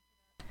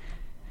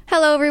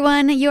Hello,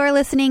 everyone. You are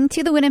listening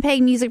to the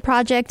Winnipeg Music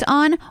Project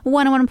on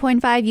 101.5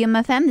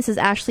 UMFM. This is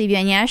Ashley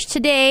Bienyash.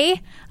 Today,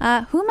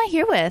 who am I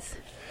here with?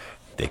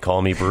 They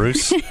call me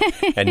Bruce.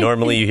 And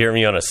normally you hear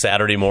me on a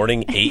Saturday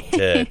morning, 8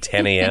 to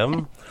 10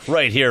 a.m.,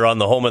 right here on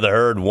the home of the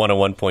herd,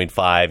 101.5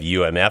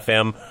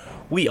 UMFM.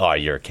 We are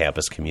your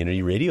campus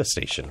community radio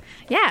station.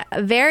 Yeah,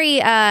 very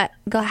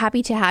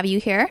happy to have you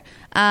here.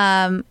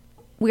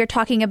 We are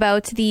talking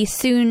about the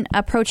soon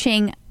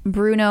approaching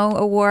Bruno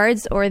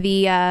Awards, or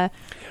the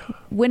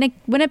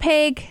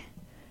Winnipeg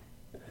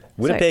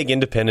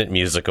Independent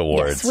Music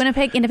Awards. Yes,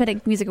 Winnipeg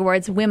Independent Music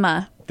Awards,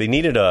 WIMA. They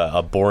needed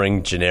a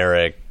boring,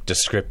 generic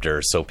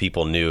descriptor so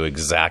people knew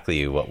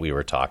exactly what we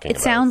were talking about.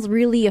 It sounds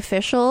really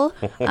official,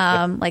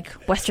 like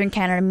Western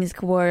Canada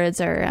Music Awards,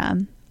 or I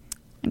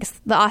guess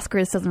the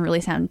Oscars doesn't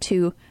really sound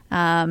too...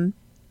 yeah,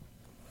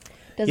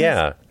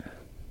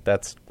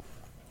 that's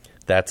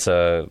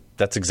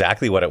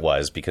exactly what it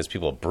was, because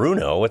people,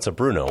 Bruno, what's a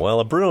Bruno? Well,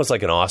 a Bruno is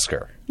like an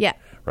Oscar. Yeah.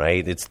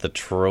 Right? It's the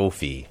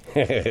trophy.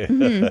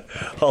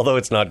 Mm-hmm. Although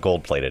it's not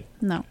gold-plated.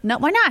 No,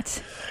 why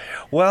not?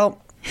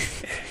 Well,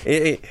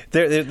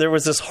 there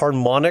was this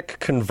harmonic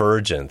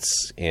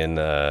convergence in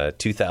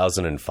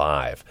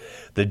 2005.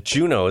 The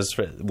Junos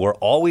were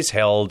always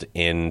held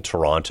in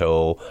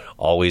Toronto,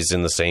 always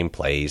in the same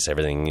place,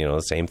 everything, the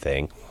same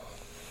thing.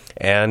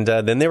 And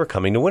then they were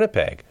coming to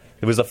Winnipeg.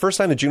 It was the first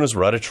time the Junos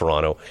were out of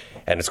Toronto.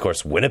 And, of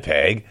course,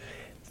 Winnipeg,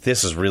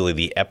 this is really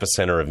the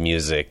epicenter of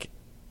music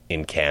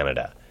in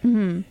Canada.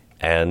 Mm-hmm.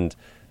 And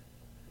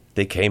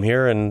they came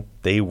here and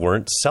they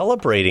weren't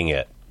celebrating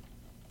it.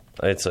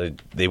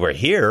 They were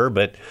here,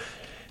 but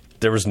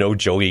there was no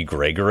Joey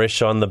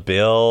Gregorish on the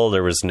bill.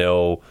 There was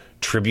no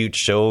tribute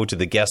show to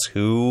the Guess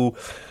Who,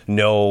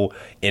 no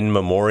in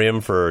memoriam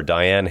for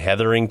Diane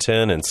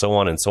Hetherington, and so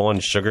on,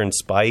 Sugar and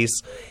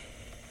Spice.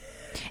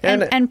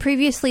 And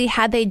previously,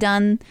 had they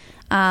done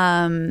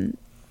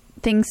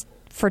things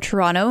for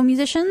Toronto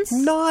musicians?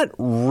 Not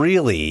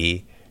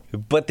really,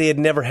 but they had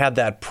never had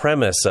that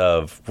premise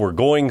of, we're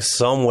going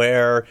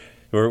somewhere,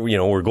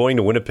 we're going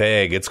to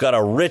Winnipeg. It's got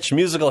a rich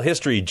musical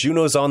history.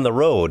 Junos on the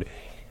road.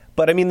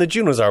 But I mean, the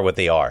Junos are what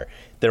they are.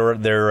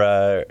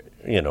 They're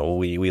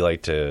we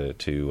like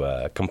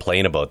to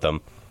complain about them,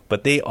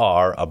 but they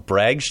are a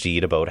brag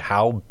sheet about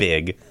how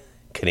big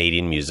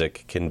Canadian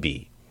music can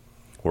be.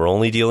 We're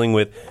only dealing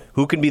with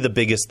who can be the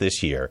biggest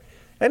this year.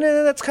 And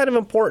that's kind of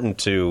important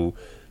to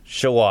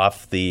show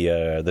off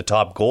the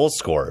top goal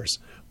scorers.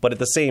 But at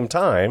the same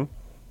time,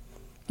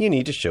 you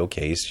need to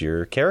showcase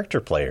your character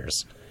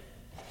players.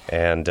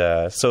 And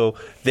so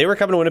they were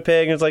coming to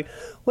Winnipeg, and it's like,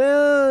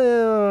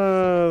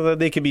 well,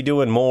 they could be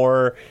doing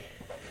more.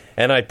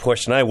 And I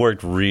pushed, and I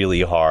worked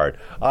really hard.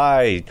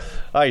 I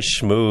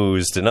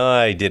schmoozed, and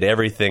I did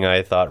everything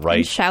I thought right.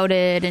 And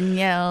shouted and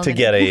yelled. To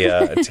get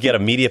a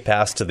media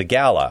pass to the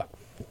gala.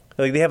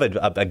 Like, they have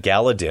a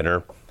gala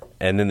dinner,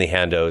 and then they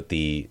hand out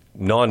the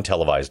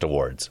non-televised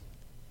awards.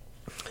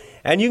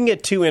 And you can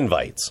get 2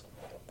 invites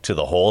to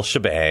the whole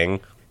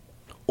shebang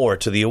or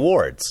to the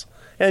awards.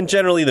 And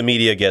generally the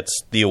media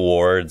gets the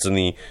awards, and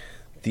the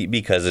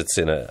because it's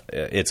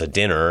a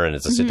dinner, and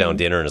it's a sit-down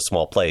dinner in a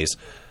small place.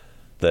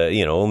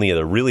 Only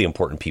the really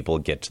important people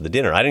get to the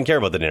dinner. I didn't care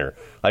about the dinner.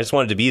 I just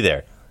wanted to be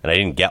there, and I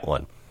didn't get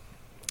one.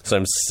 So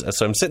I'm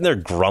sitting there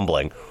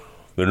grumbling.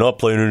 They're not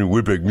playing any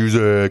Winnipeg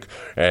music,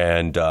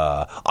 and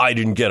I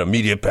didn't get a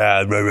media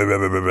pad. Blah, blah, blah,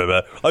 blah, blah,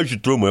 blah. I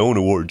should throw my own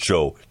award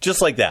show.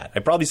 Just like that. I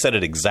probably said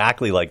it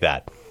exactly like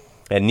that.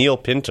 And Neil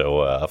Pinto,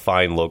 a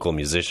fine local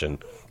musician.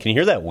 Can you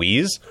hear that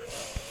wheeze?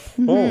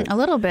 A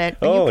little bit.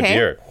 Are you okay?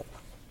 Dear.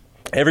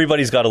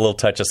 Everybody's got a little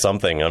touch of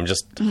something. I'm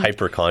just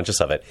hyper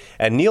conscious of it.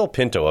 And Neil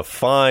Pinto, a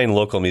fine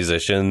local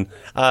musician,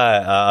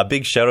 a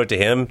big shout out to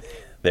him.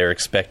 They're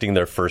expecting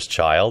their first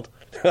child.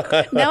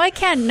 Now I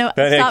can't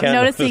stop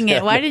noticing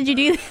it. Why did you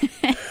do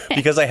that?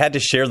 Because I had to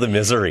share the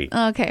misery.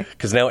 Okay.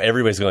 Because now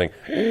everybody's going,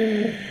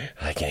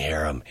 I can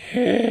hear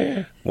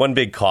him. One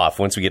big cough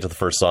once we get to the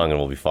first song, and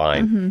we'll be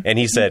fine. Mm-hmm. And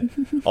he said,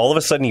 all of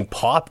a sudden he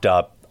popped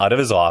up out of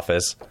his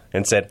office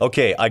and said,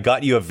 okay, I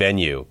got you a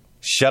venue.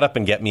 Shut up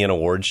and get me an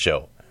award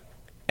show.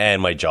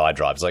 And my jaw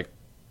drops. Like,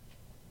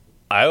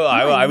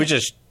 I was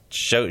just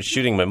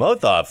shooting my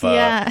mouth off.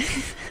 Yeah.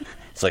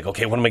 It's like,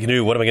 okay, what am I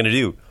going to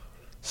do?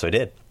 So I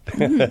did.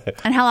 Mm-hmm.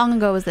 And how long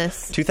ago was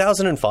this?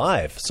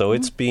 2005. So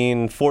it's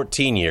been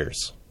 14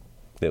 years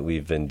that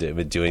we've been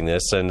doing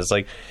this. And it's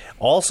like,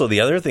 also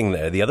the other thing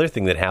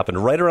that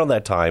happened right around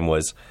that time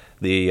was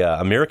the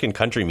American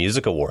Country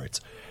Music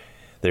Awards.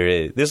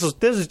 This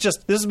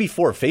is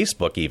before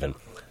Facebook even.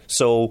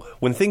 So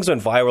when things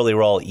went viral, they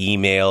were all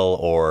email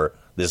or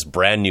this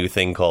brand new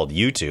thing called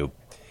YouTube.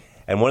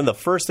 And one of the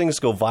first things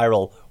to go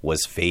viral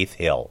was Faith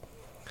Hill.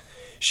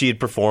 She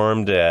had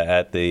performed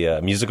at the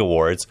Music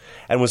Awards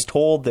and was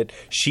told that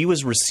she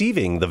was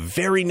receiving the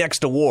very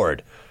next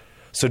award.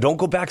 So don't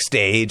go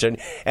backstage. And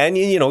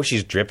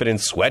she's dripping in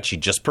sweat. She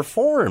just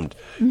performed.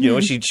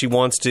 Mm-hmm. She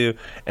wants to.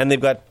 And they've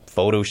got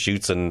photo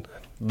shoots and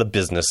the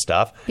business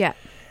stuff. Yeah.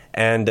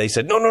 And they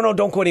said, no,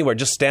 don't go anywhere.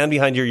 Just stand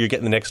behind you. You're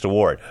getting the next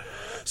award.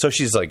 So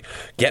she's like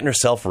getting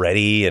herself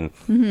ready, and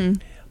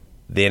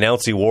they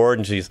announce the award,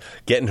 and she's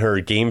getting her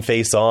game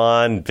face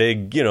on,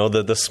 big,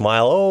 the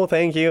smile. Oh,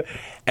 thank you.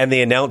 And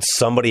they announce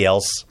somebody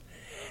else,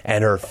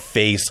 and her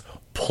face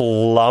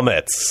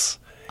plummets.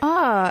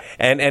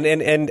 And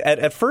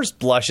at first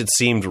blush, it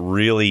seemed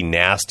really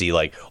nasty,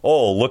 like,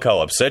 oh, look how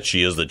upset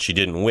she is that she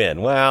didn't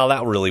win. Well,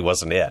 that really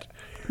wasn't it.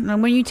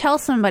 And when you tell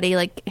somebody,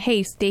 like,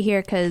 hey, stay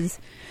here because...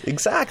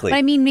 Exactly. But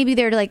I mean, maybe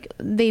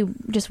they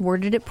just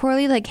worded it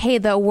poorly. Like, hey,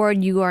 the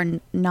award you are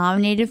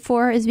nominated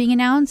for is being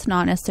announced,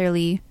 not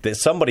necessarily...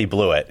 Somebody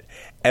blew it.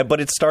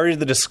 But it started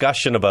the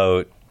discussion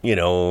about,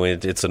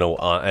 it's an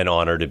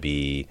honor to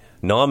be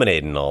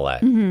nominated and all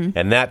that.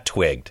 And that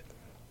twigged.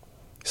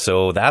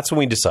 So that's when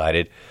we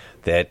decided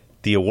that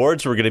the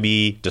awards were going to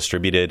be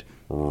distributed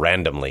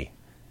randomly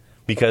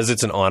because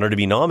it's an honor to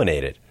be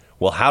nominated.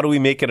 Well, how do we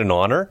make it an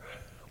honor?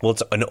 Well,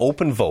 it's an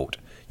open vote.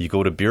 You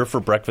go to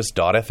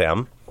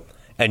beerforbreakfast.fm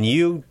and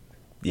you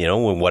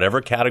in whatever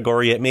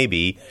category it may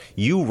be,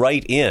 you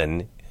write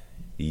in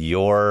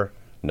your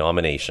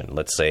nomination.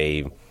 Let's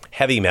say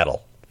heavy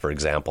metal, for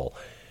example.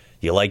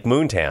 You like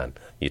Moontan.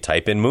 You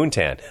type in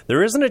Moontan.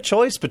 There isn't a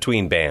choice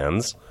between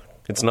bands.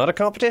 It's not a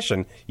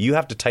competition. You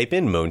have to type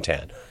in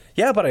Moontan.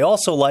 Yeah, but I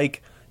also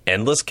like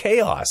Endless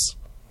Chaos.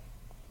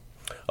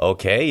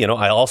 Okay,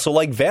 I also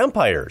like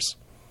vampires.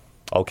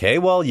 Okay,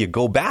 well, you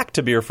go back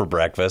to Beer for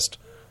Breakfast,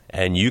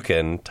 and you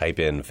can type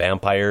in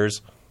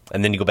vampires,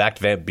 and then you go back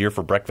to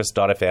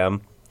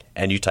beerforbreakfast.fm,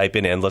 and you type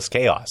in Endless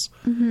Chaos.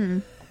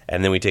 And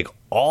then we take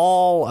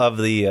all of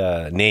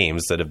the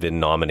names that have been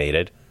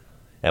nominated,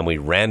 and we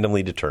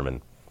randomly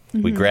determine.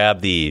 We grab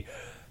the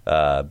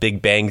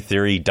Big Bang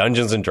Theory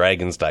Dungeons and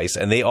Dragons dice,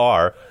 and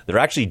they're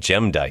actually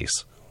gem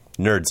dice.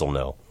 Nerds will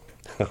know.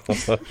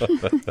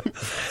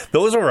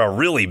 Those were a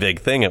really big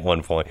thing at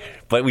one point.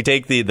 But we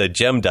take the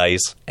gem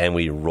dice and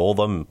we roll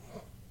them,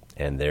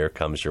 and there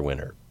comes your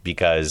winner.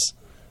 Because,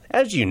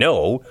 as you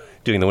know,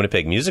 doing the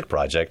Winnipeg Music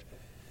Project,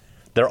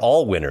 they're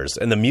all winners,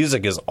 and the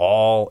music is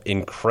all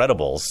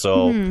incredible.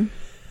 So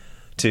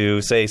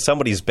to say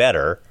somebody's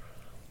better...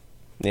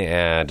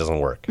 it doesn't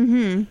work.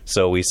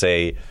 So we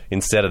say,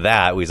 instead of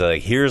that, we say,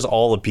 here's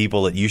all the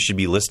people that you should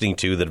be listening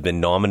to that have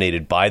been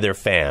nominated by their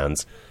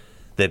fans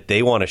that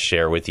they want to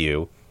share with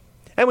you.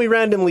 And we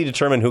randomly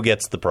determine who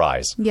gets the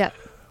prize. Yeah.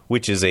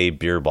 Which is a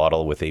beer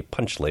bottle with a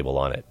punch label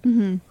on it.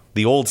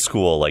 The old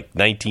school,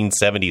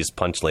 1970s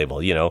punch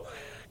label,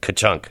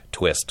 ka-chunk,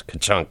 twist,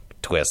 ka-chunk,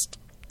 twist.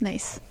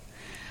 Nice.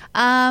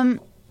 I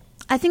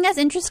think that's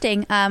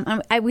interesting.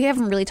 We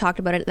haven't really talked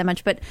about it that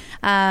much, but...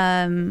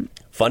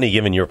 Funny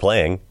given you're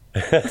playing.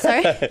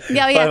 Sorry?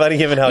 Yeah. Funny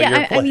given how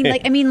you're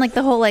playing. I mean,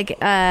 the whole,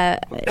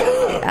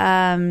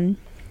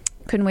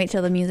 couldn't wait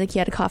till the music. You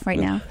had a cough right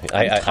now.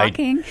 I'm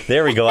talking.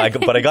 There we go.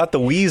 But I got the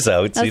wheeze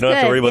out, so you don't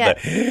have to worry about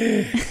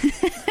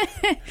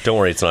that. Don't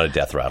worry, it's not a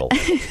death rattle.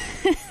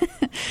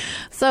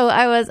 So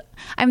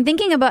I'm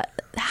thinking about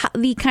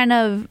the kind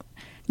of...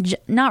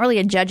 not really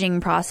a judging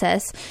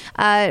process.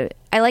 I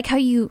like how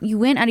you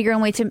went out of your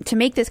own way to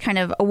make this kind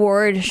of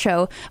award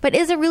show. But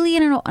is it really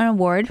an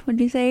award, would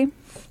you say?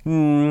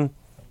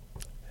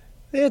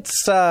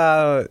 It's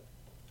I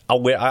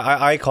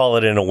call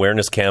it an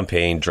awareness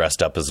campaign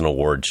dressed up as an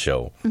award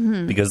show.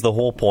 Because the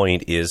whole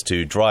point is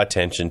to draw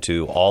attention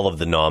to all of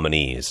the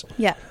nominees.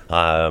 Yeah.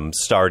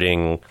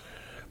 Starting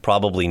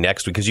probably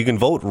next week. Because you can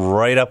vote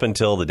right up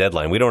until the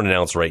deadline. We don't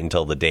announce right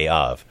until the day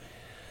of.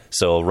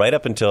 So right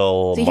up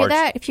until March. So you hear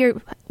that? If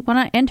you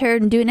want to enter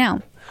and do it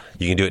now.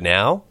 You can do it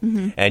now,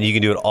 and you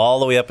can do it all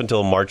the way up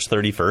until March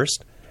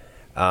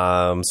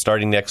 31st.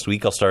 Starting next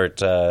week, I'll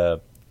start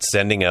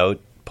sending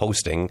out,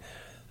 posting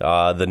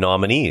the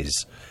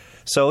nominees.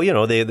 So,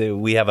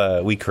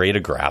 we create a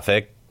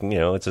graphic,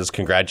 it says,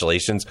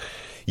 congratulations,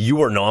 you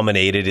were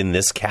nominated in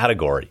this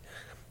category.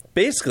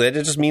 Basically, it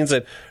just means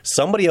that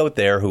somebody out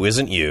there who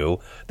isn't you,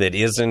 that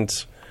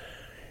isn't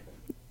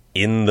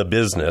in the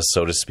business,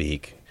 so to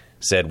speak,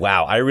 said,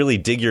 wow, I really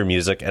dig your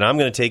music, and I'm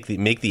going to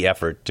make the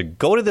effort to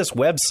go to this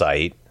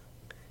website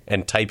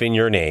and type in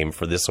your name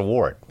for this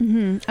award.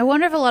 I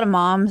wonder if a lot of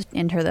moms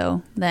enter,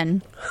 though,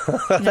 then. You know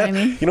what I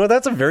mean?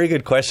 That's a very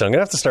good question. I'm going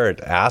to have to start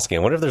asking.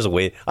 I wonder if there's a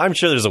way. I'm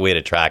sure there's a way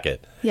to track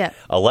it. Yeah.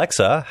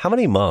 Alexa, how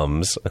many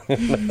mums?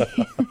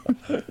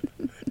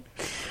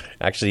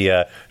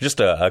 Actually,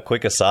 just a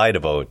quick aside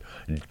about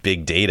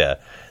big data.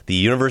 The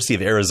University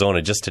of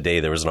Arizona, just today,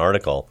 there was an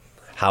article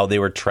how they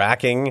were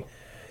tracking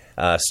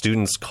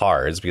students'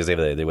 cards, because they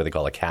have what they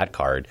call a CAT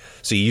card.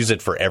 So you use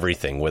it for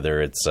everything, whether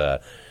it's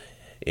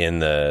in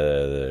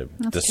the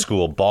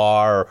school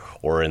bar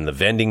or in the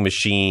vending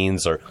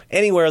machines or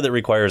anywhere that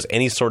requires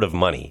any sort of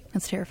money.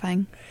 That's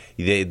terrifying.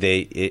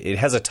 It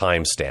has a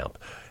timestamp.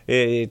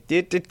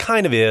 It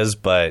kind of is,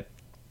 but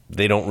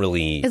they don't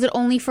really... Is it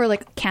only for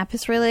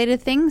campus-related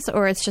things,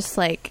 or it's just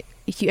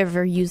if you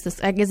ever use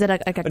this, is it a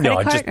credit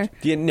card?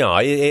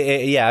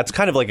 It's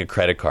kind of like a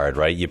credit card,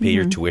 right? You pay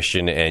your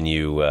tuition and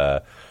you...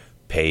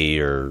 pay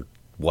or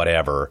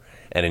whatever,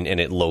 and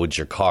it loads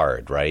your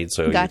card, right?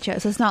 So Gotcha.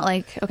 So it's not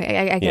like, okay,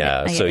 I get it.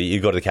 I get so it. you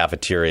go to the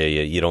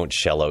cafeteria, you don't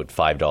shell out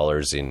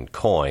 $5 in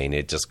coin,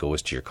 it just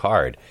goes to your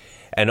card.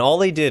 And all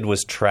they did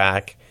was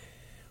track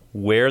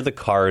where the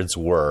cards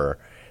were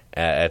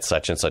at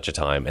such and such a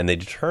time, and they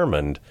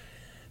determined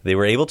they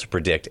were able to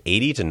predict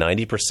 80 to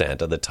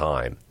 90% of the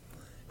time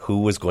who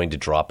was going to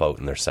drop out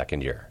in their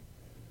second year.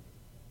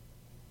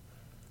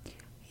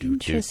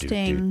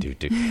 Interesting.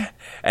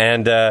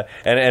 And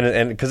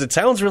because it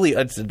sounds really,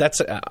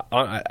 that's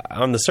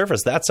on the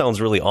surface, that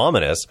sounds really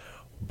ominous,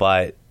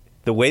 but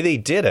the way they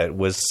did it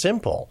was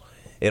simple.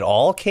 It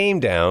all came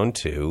down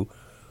to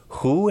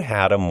who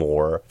had a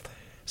more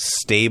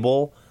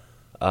stable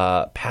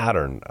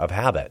pattern of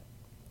habit.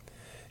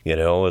 You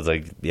know, it's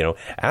like,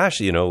 Ash,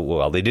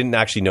 well, they didn't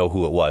actually know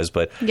who it was,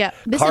 but yeah,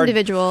 this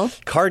individual.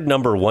 Card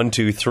number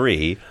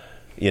 123,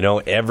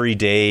 every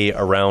day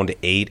around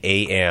 8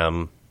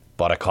 a.m.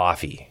 bought a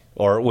coffee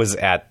or was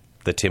at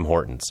the Tim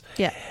Hortons.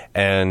 Yeah.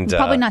 And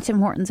probably not Tim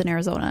Hortons in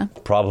Arizona.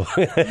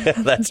 Probably.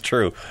 That's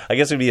true. I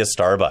guess it would be a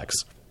Starbucks.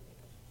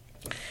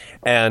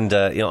 And,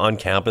 on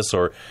campus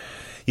or,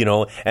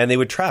 and they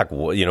would track,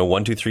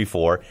 1, 2, 3,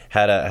 4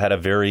 had a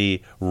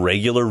very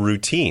regular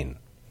routine.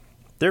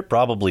 They're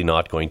probably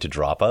not going to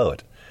drop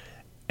out.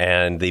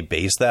 And they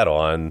base that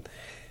on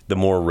the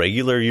more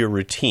regular your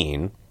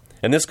routine.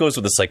 And this goes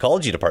with the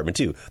psychology department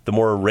too. The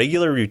more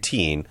regular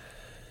routine,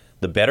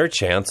 the better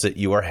chance that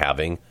you are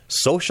having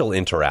social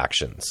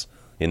interactions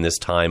in this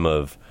time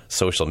of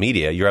social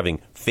media. You're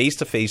having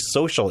face-to-face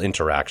social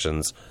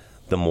interactions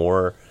the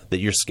more that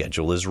your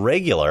schedule is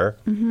regular.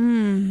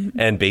 Mm-hmm.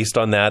 And based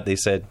on that, they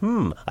said,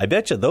 I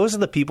bet you those are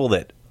the people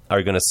that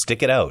are going to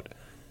stick it out.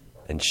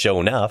 And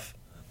sure enough,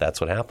 that's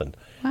what happened.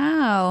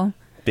 Wow.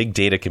 Big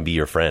data can be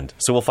your friend.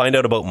 So we'll find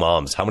out about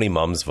moms. How many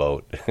moms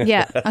vote?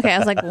 Yeah. Okay. I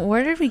was like,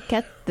 where did we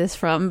get this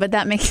from? But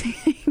that makes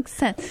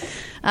sense.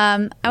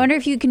 I wonder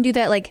if you can do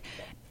that, like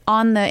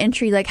on the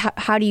entry, like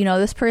how do you know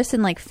this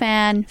person? Like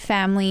fan,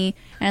 family,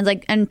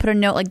 and put a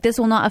note like this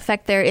will not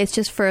affect their. It's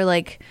just for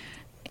like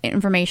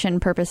information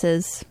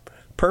purposes.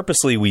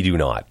 Purposely, we do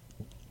not.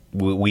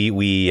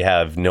 We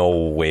have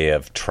no way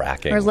of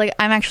tracking. Or it's like,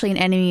 I'm actually an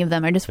enemy of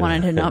them. I just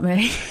wanted to not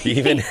be.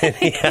 Even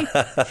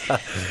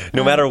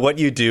no matter what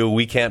you do,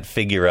 we can't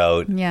figure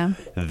out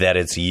that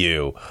it's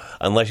you.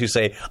 Unless you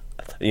say,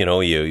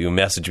 you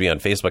message me on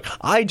Facebook,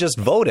 I just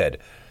voted,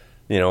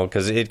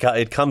 because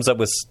it comes up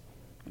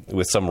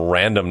with some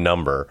random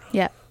number.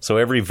 Yeah. So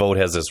every vote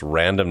has this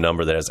random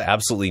number that has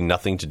absolutely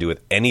nothing to do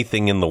with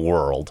anything in the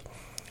world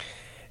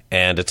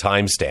and a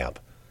timestamp.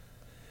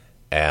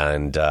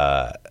 And,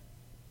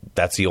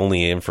 that's the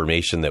only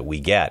information that we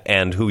get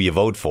and who you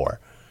vote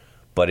for.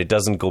 But it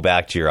doesn't go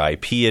back to your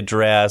IP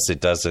address. It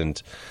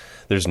doesn't,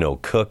 there's no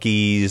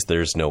cookies.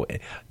 There's no,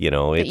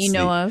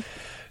 that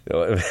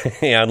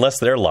of. Yeah, unless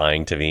they're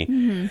lying to me.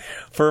 Mm-hmm.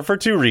 For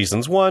two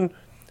reasons. One,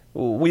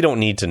 we don't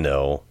need to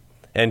know.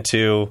 And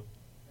two,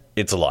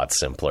 it's a lot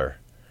simpler.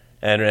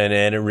 And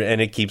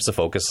it keeps the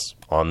focus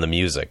on the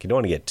music. You don't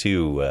want to get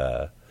too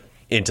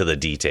into the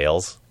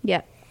details.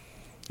 Yeah.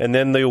 And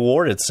then the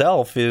award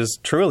itself is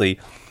truly...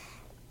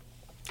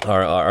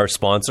 Our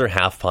sponsor,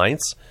 Half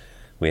Pints.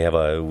 We have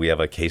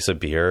a case of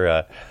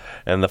beer,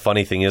 and the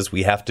funny thing is,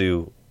 we have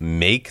to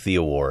make the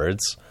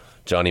awards.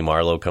 Johnny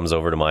Marlowe comes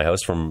over to my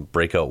house from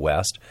Breakout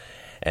West,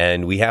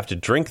 and we have to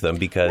drink them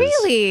because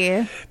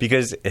it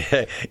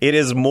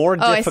is more.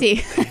 I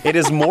see. It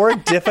is more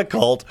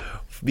difficult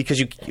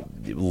because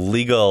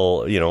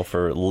legal,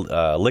 for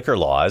liquor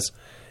laws.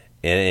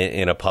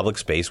 In a public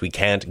space, we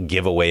can't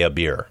give away a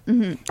beer.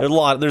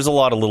 Mm-hmm. There's a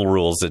lot of little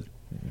rules that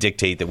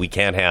dictate that we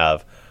can't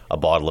have a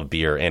bottle of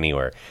beer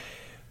anywhere.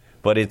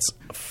 But it's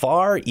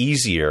far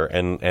easier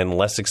and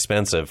less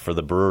expensive for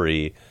the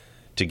brewery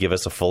to give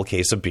us a full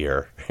case of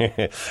beer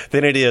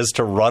than it is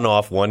to run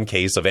off one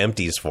case of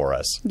empties for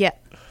us. Yeah.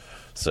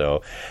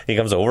 So he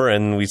comes over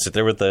and we sit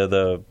there with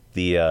the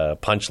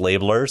punch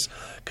labelers,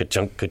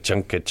 ka-chunk,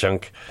 ka-chunk,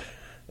 ka-chunk.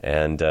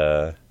 And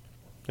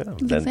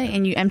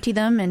and you empty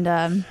them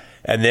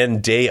and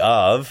then day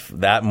of,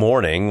 that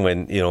morning,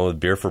 when,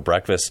 beer for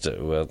breakfast,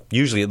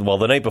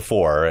 the night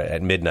before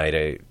at midnight,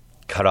 I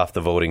cut off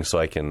the voting so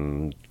I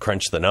can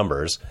crunch the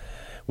numbers.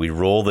 We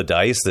roll the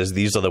dice.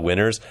 These are the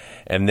winners.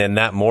 And then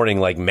that morning,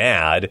 like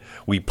mad,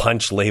 we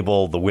punch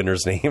label the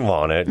winner's name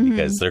on it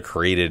because they're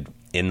created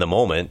in the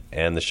moment.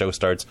 And the show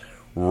starts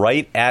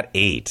right at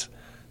 8,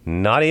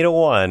 not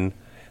 8:01.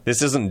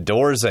 This isn't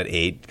doors at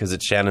 8 because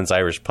it's Shannon's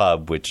Irish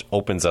Pub, which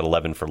opens at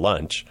 11 for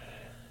lunch.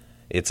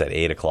 It's at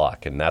 8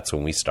 o'clock, and that's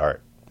when we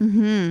start.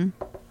 Mm-hmm.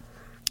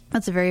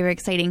 That's very, very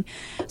exciting.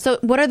 So,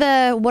 what are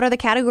the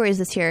categories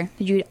this year?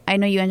 I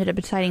know you ended up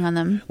deciding on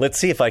them. Let's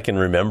see if I can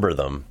remember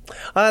them.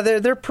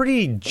 They're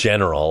pretty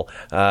general.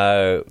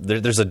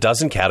 There's a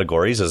dozen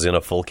categories, as in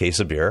a full case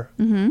of beer,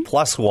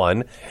 plus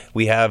one.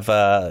 We have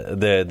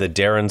the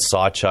Darren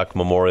Sawchuk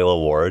Memorial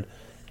Award.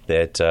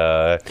 That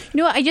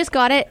I just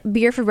got it.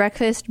 Beer for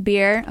breakfast.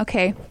 Beer.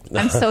 Okay,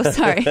 I'm so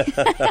sorry.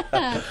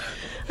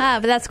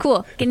 But that's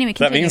cool. Anyway,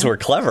 That means we're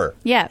clever.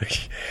 Yeah.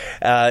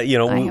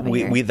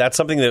 We that's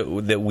something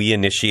that we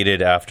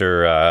initiated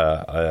after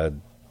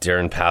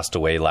Darren passed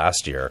away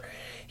last year.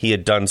 He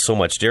had done so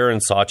much.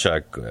 Darren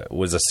Sawchuk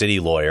was a city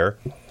lawyer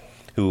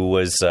who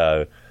was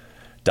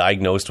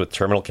diagnosed with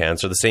terminal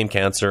cancer, the same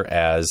cancer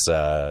as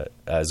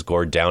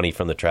Gord Downey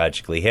from the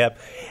Tragically Hip,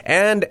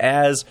 and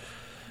as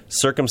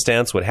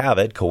circumstance would have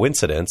it,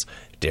 coincidence,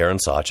 Darren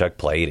Sawchuk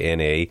played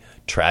in a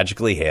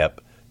Tragically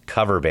Hip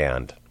cover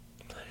band.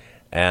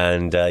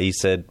 And he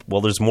said,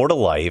 well, there's more to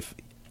life.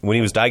 When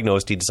he was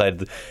diagnosed, he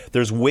decided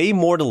there's way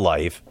more to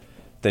life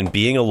than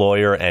being a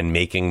lawyer and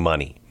making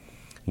money.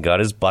 He got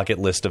his bucket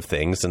list of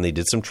things, and they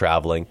did some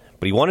traveling,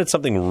 but he wanted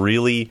something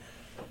really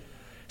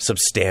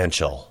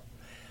substantial.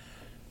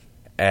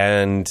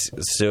 And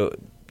so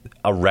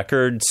a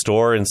record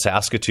store in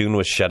Saskatoon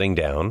was shutting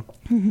down.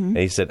 Mm-hmm. And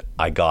he said,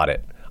 I got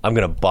it. I'm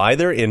going to buy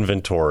their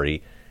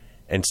inventory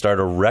and start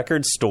a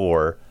record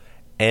store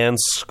and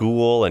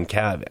school and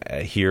cab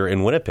here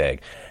in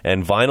Winnipeg.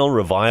 And Vinyl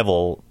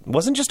Revival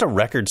wasn't just a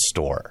record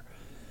store,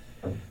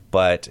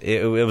 but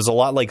it was a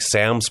lot like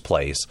Sam's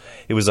Place.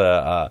 It was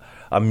a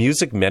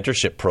music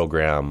mentorship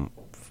program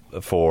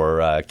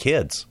for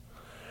kids,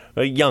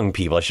 young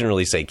people. I shouldn't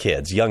really say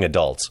kids, young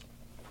adults.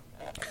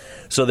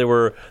 So there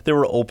were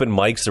open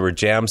mics, there were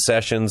jam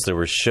sessions, there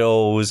were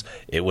shows.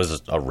 It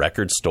was a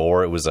record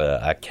store. It was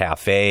a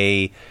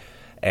cafe.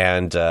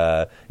 And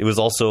it was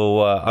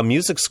also a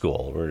music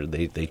school where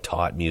they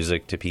taught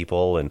music to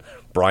people. And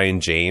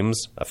Brian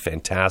James, a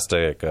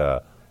fantastic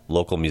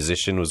local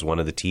musician, was one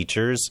of the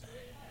teachers.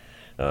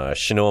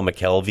 Shanoa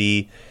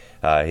McKelvey,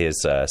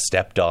 his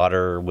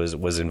stepdaughter,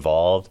 was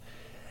involved.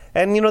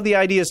 And, the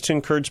idea is to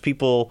encourage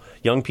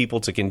young people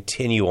to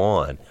continue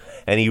on.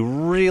 And he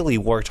really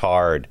worked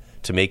hard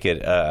to make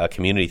it a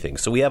community thing.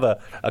 So we have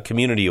a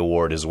community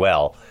award as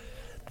well.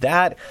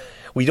 That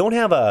we don't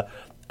have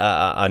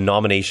a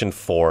nomination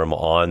form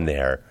on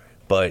there,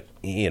 but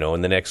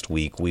in the next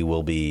week we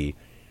will be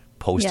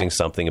posting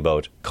something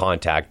about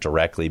contact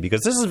directly,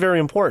 because this is very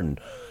important.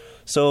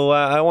 So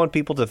I want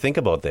people to think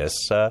about this.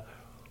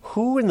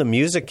 Who in the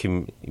music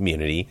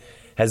community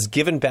has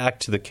given back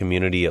to the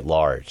community at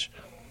large?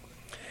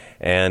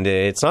 And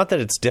it's not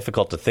that it's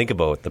difficult to think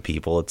about the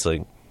people. It's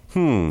like,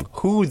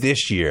 who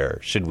this year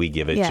should we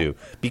give it to?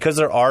 Because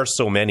there are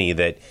so many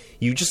that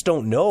you just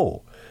don't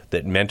know,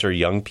 that mentor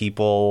young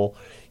people,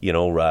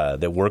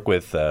 that work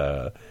with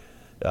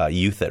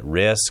youth at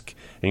risk.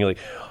 And you're like,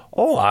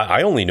 oh,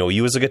 I only know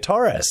you as a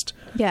guitarist.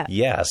 Yeah.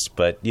 Yes,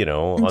 but, on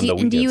the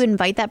weekends. And do you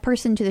invite that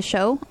person to the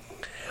show?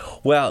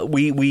 Well,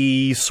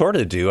 we sort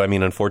of do. I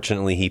mean,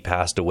 unfortunately, he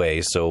passed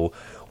away, so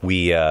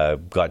we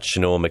got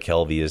Shanoa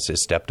McKelvey as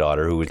his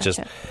stepdaughter, who was just...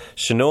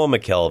 Shanoa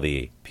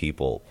McKelvey,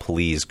 people,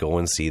 please go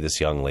and see this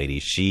young lady.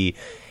 She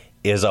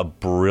is a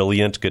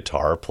brilliant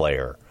guitar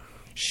player.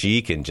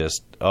 She can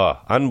just...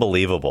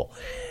 unbelievable.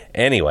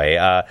 Anyway,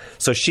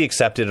 so she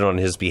accepted it on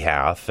his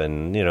behalf,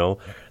 and,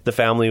 the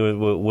family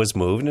was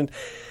moved. And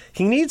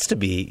he needs to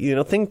be,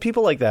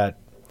 people like that,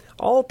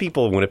 all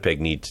people in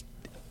Winnipeg need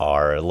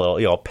are a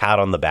little, pat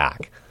on the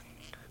back.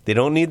 They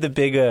don't need the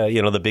big,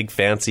 the big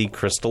fancy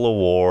Crystal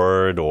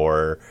Award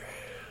or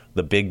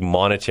the big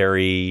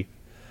monetary.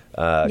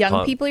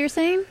 Young people, you're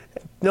saying?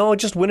 No,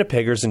 just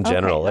Winnipeggers in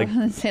general.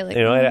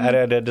 Okay. I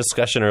had a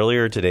discussion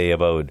earlier today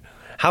about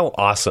how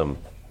awesome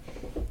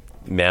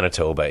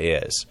Manitoba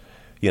is.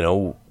 We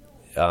are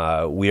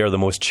the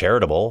most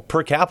charitable.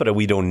 Per capita,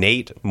 we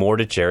donate more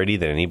to charity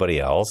than anybody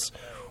else.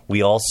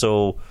 We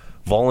also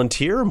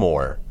volunteer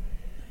more.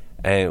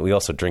 And we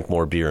also drink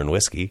more beer and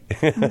whiskey.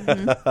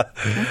 Mm-hmm.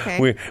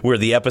 Okay. We're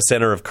the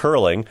epicenter of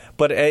curling.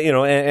 But,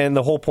 and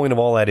the whole point of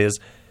all that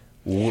is...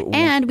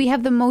 and we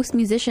have the most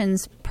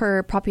musicians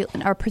per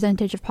our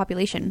percentage of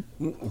population.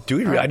 Do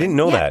we? I didn't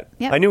know that.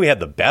 Yep. I knew we had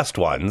the best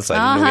ones.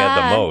 I didn't know we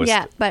had the most.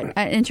 Yeah, but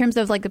in terms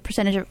of the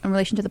percentage in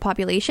relation to the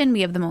population,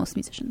 we have the most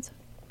musicians.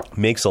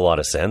 Makes a lot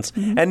of sense.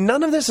 Mm-hmm. And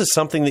none of this is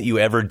something that you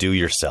ever do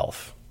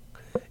yourself.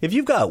 If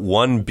you've got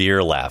one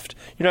beer left,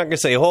 you're not going to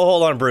say, oh,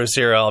 hold on, Bruce,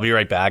 here, I'll be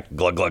right back,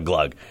 glug, glug,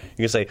 glug. You're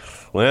going to say,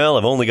 well,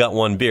 I've only got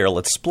one beer,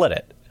 let's split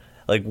it.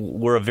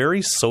 We're a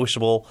very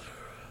sociable,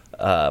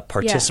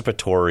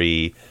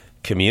 participatory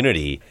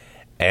community,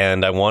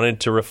 and I wanted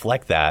to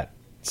reflect that.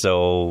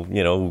 So,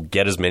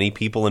 get as many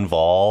people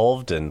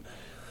involved and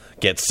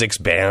get 6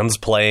 bands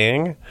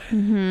playing,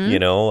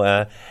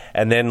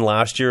 and then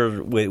last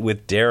year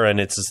with Darren,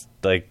 it's just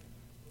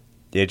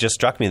it just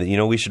struck me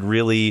that, we should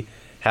really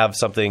have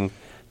something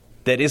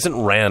that isn't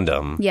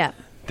random. Yeah.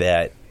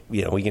 That,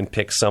 we can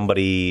pick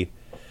somebody,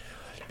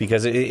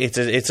 because it's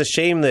a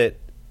shame that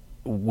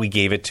we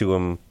gave it to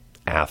him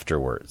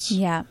afterwards.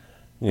 Yeah.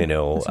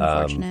 That's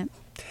unfortunate.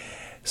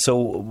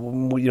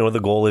 So, the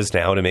goal is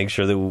now to make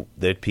sure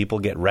that people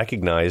get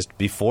recognized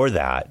before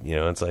that.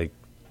 It's like...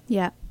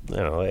 Yeah.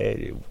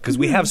 Because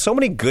we have so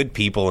many good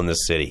people in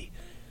this city.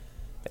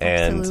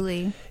 And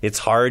absolutely. It's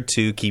hard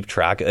to keep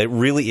track. It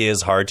really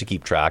is hard to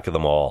keep track of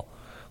them all.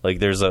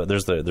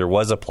 There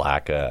was a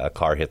plaque, a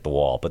car hit the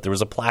wall, but there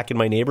was a plaque in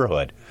my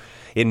neighborhood.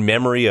 in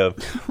memory of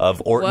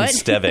Orton What?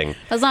 Stebbing.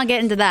 Let's not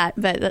get into that,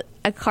 but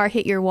a car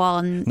hit your wall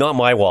and Not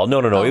my wall.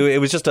 No. Oh. It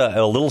was just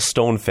a little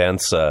stone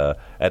fence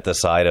at the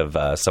side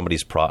of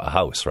somebody's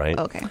house, right?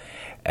 Okay.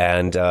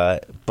 And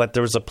but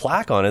there was a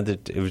plaque on it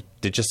that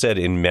it just said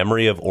in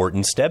memory of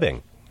Orton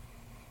Stebbing.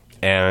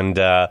 And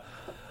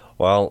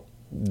well,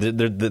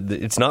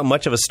 it's not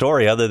much of a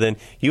story other than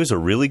he was a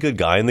really good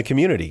guy in the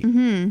community.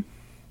 Mm-hmm.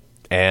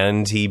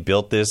 And he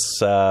built this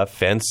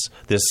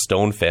this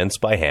stone fence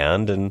by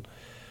hand, and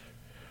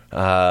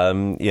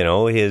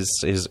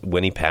his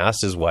when he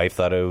passed, his wife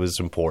thought it was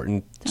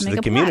important to make the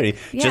a community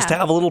plaque. Yeah. just to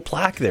have a little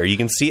plaque there. You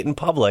can see it in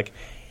public,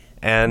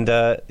 and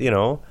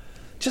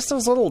just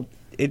those little.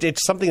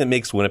 It's something that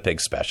makes Winnipeg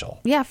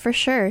special. Yeah, for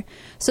sure.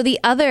 So the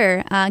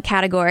other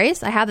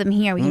categories, I have them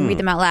here. We can read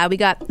them out loud. We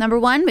got number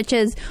 1, which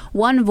is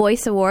One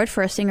Voice Award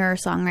for a singer or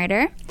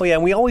songwriter. Oh yeah,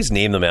 and we always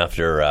name them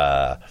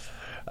after.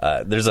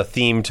 There's a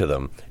theme to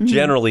them. Mm-hmm.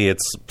 Generally,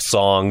 it's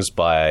songs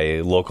by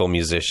local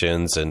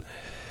musicians, and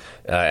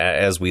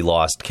as we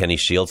lost Kenny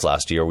Shields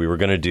last year, we were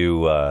going to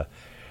do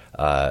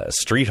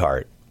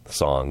Streetheart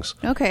songs.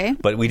 Okay.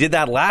 But we did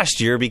that last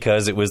year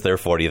because it was their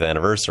 40th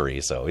anniversary,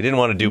 so we didn't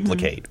want to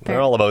duplicate. Fair.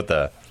 We're all about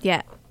the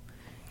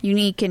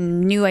unique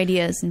and new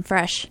ideas and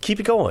fresh. keep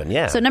it going,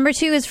 yeah. So number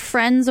 2 is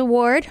Friends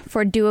Award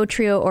for duo,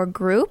 trio, or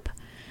group.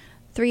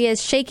 3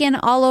 is Shaken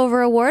All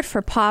Over Award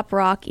for pop,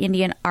 rock,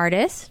 indie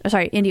artist.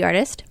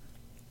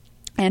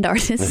 And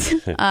artist,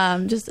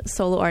 just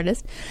solo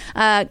artist.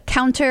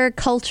 Counter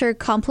Culture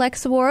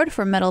Complex Award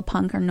for metal,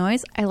 punk, or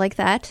noise. I like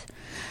that.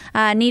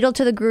 Needle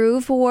to the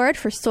Groove Award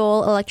for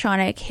soul,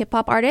 electronic, hip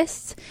hop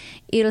artists.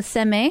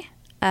 Ilseme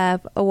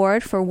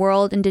Award for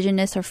world,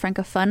 indigenous, or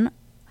francophone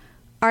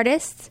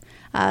artists.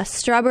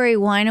 Strawberry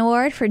Wine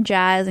Award for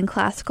jazz and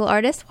classical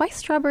artists. Why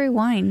strawberry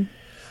wine?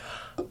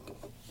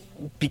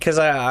 Because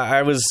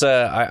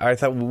I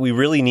thought we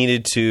really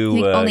needed to...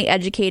 I think only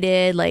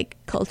educated,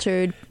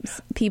 cultured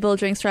people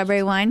drink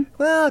strawberry wine.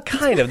 Well,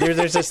 kind of.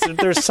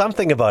 There's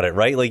something about it,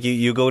 right? Like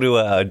you go to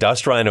a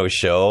Dust Rhino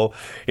show,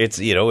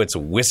 it's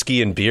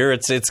whiskey and beer,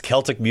 it's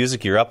Celtic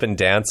music, you're up and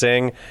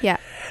dancing. Yeah.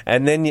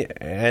 And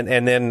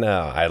then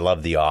I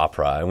love the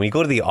opera. And when you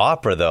go to the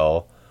opera,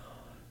 though,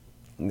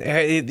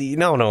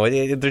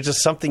 there's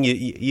just something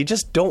you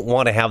just don't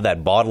want to have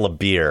that bottle of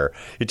beer.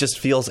 It just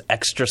feels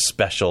extra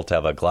special to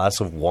have a glass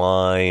of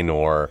wine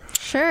or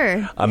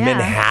a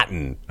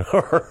Manhattan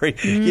or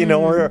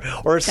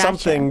or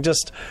something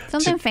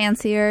something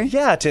fancier.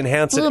 Yeah, to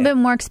enhance a little bit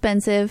more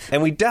expensive.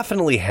 And we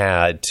definitely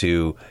had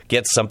to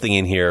get something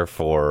in here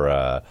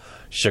for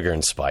Sugar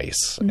and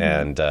Spice,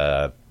 and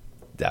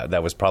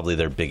that was probably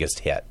their biggest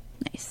hit.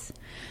 Nice.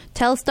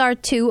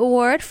 Telstar 2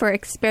 Award for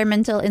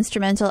experimental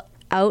instrumental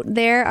out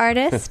there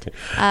artist.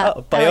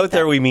 By out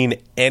there, we mean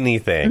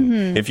anything.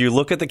 Mm-hmm. If you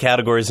look at the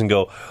categories and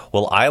go,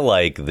 well, I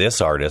like this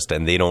artist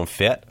and they don't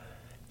fit,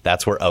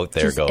 that's where out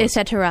there goes.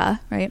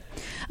 Etc., right?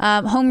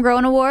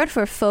 Homegrown Award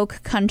for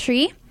folk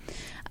country.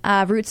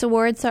 Roots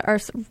Awards are,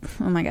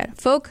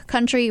 folk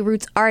country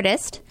roots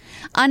artist.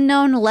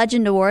 Unknown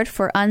Legend Award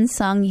for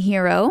unsung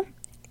hero.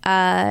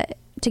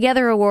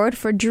 Together Award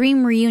for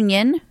dream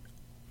reunion.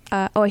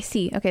 I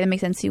see. Okay, that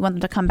makes sense. You want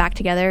them to come back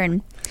together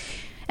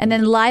and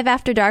then Live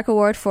After Dark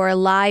Award for a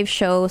live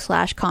show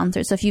 /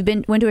 concert. So if you've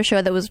went to a show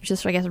that was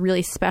just, I guess,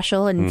 really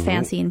special and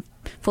fancy and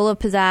full of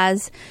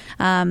pizzazz,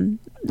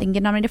 they can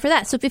get nominated for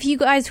that. So if you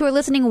guys who are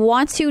listening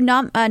want to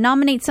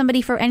nominate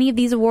somebody for any of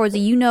these awards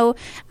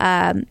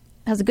that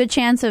has a good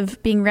chance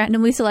of being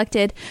randomly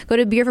selected, go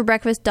to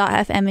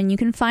beerforbreakfast.fm and you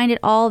can find it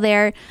all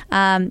there.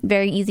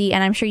 Very easy,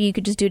 and I'm sure you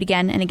could just do it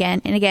again and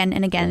again and again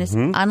and again. There's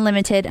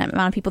unlimited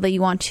amount of people that you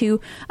want to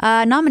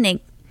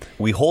nominate.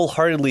 We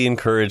wholeheartedly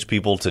encourage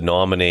people to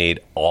nominate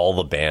all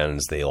the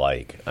bands they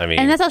like. I mean,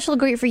 and that's also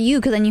great for you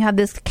because then you have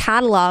this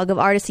catalog of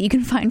artists that you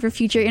can find for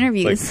future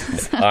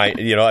interviews.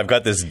 I've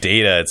got this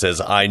data. It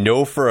says I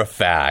know for a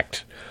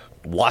fact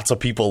lots of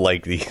people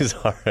like these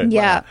artists.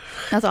 Yeah,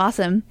 that's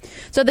awesome.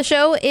 So the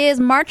show is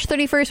March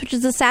 31st, which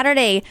is a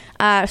Saturday.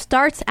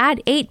 Starts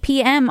at 8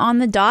 p.m. on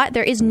the dot.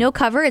 There is no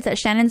cover. It's at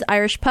Shannon's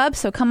Irish Pub.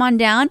 So come on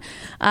down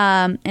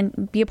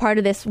and be a part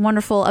of this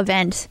wonderful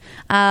event.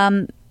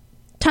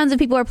 Tons of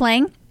people are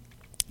playing.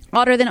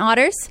 Otter Than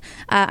Otters.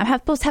 I'm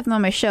supposed to have them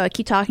on my show. I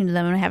keep talking to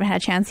them and I haven't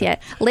had a chance yet.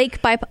 Lake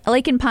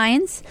and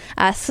Pines.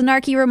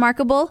 Snarky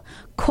Remarkable.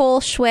 Cole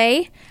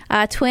Shui.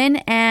 Twin.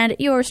 And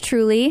yours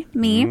truly,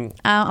 me.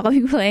 I'll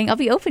be playing. I'll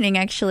be opening,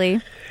 actually,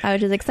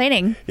 which is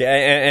exciting. Yeah,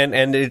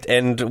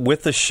 and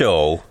with the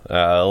show,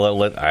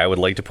 I would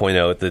like to point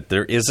out that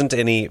there isn't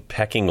any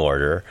pecking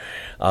order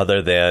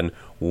other than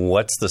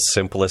what's the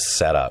simplest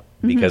setup.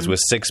 Because with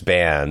 6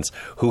 bands,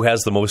 who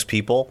has the most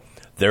people?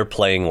 They're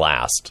playing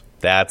last.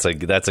 That's a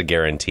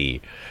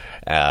guarantee.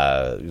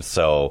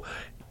 So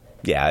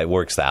yeah, it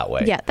works that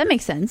way. Yeah, that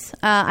makes sense.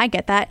 I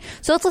get that.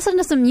 So let's listen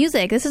to some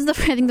music. This is, I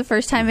think, the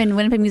first time in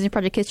Winnipeg Music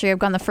Project history I've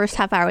gone the first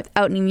half hour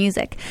without any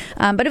music.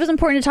 But it was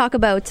important to talk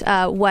about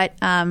what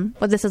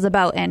this is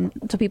about, and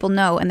so people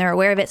know and they're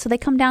aware of it, so they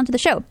come down to the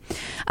show.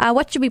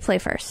 What should we play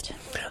first?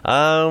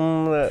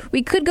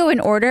 We could go in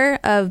order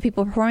of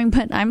people performing,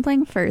 but I'm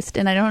playing first,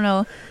 and I don't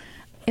know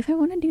if I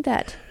want to do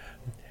that.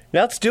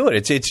 Let's do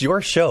it. It's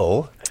your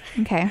show.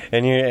 Okay.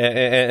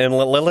 And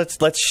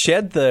let's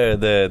shed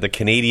the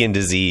Canadian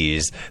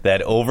disease,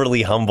 that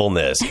overly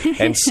humbleness,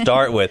 and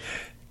start with,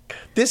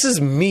 this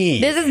is me.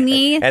 This is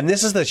me. And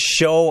this is the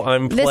show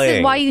I'm playing. This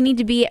is why you need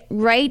to be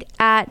right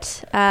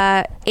at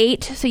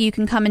 8, so you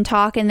can come and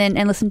talk and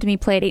listen to me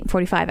play at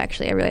 8:45.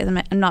 Actually, I realize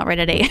I'm not right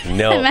at 8.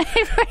 No. I'm at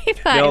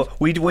 8:45. No,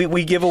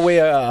 we give away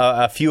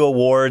a few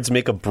awards,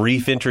 make a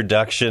brief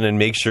introduction, and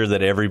make sure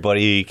that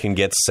everybody can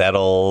get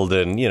settled,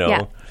 and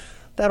Yeah.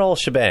 that whole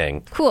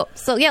shebang. Cool.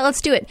 So yeah,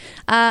 let's do it.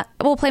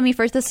 We'll play me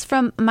first. This is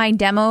from my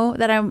demo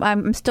that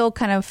I'm still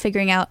kind of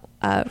figuring out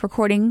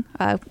recording,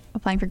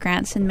 applying for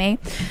grants in May.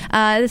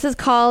 This is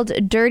called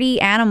Dirty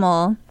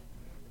Animal.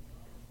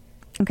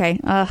 Okay.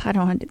 I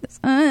don't want to do this.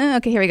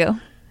 Okay, here we go.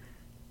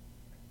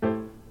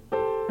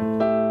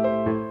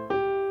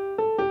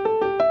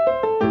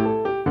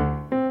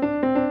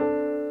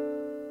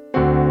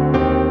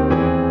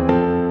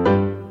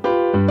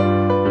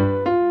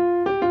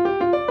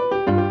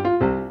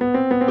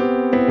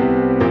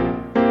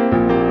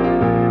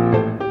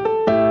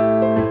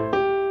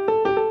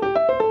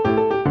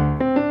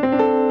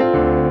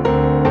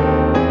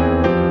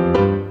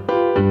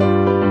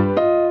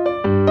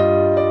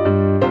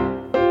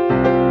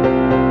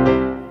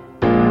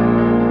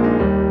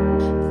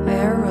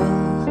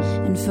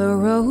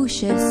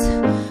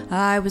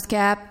 I was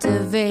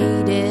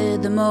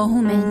captivated the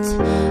moment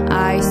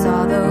I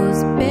saw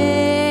those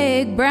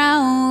big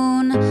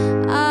brown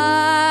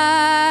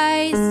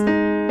eyes.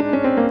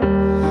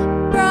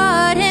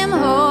 Brought him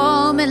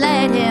home and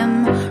let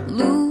him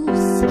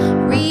loose.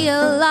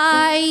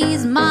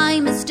 Realize my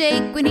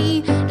mistake when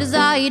he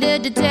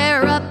decided to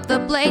tear up the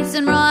place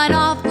and run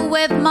off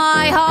with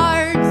my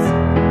heart.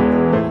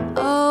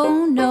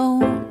 Oh no,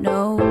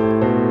 no,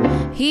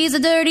 he's a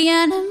dirty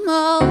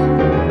animal.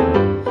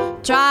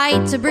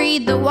 Tried to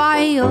breathe the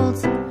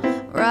wild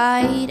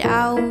right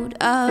out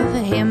of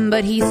him,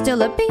 but he's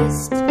still a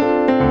beast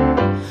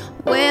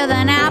with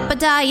an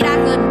appetite I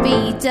couldn't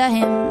beat to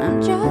him.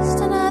 I'm just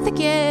another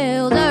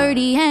killed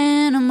dirty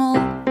animal.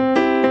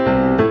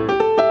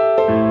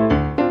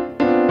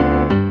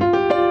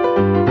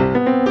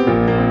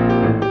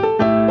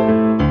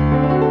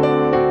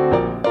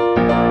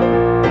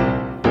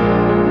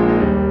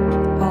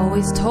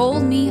 Always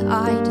told me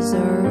I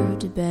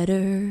deserved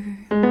better.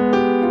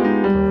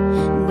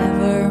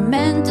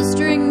 Meant to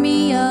string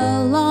me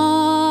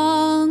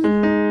along.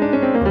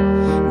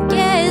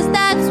 Guess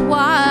that's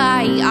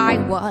why I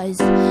was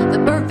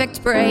the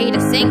perfect prey to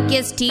sink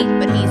his teeth.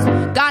 But he's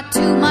got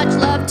too much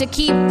love to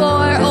keep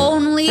for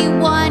only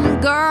one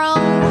girl.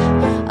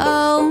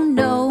 Oh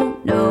no,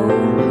 no,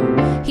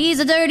 no, he's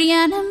a dirty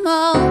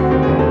animal.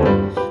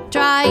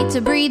 Tried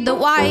to breathe the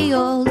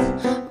wild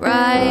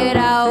right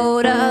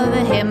out of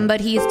him,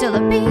 but he's still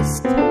a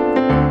beast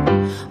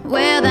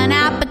with an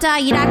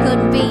appetite I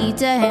couldn't beat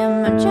to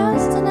him. I'm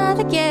just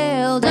another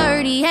killed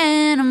dirty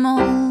animal.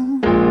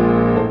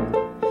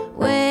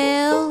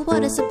 Well,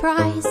 what a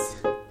surprise.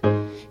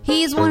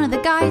 He's one of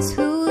the guys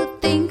who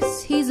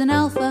thinks he's an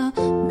alpha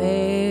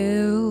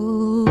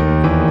male.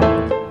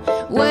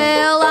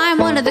 Well, I'm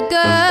one of the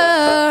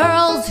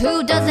girls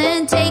who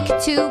doesn't take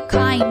too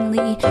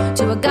kindly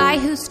to a guy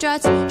who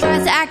struts,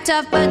 tries to act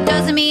tough, but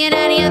doesn't mean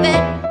any of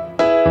it.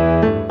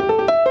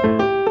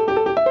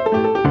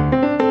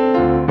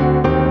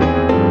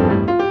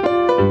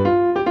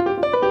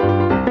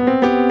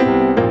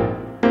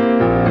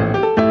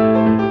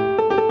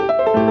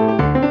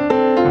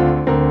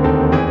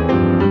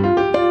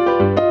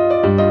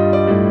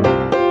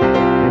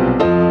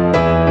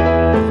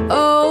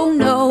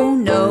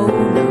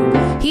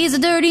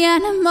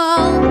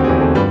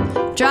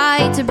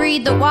 Tried to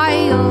breathe the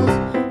wild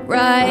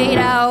right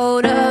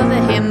out of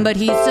him, but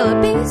he's still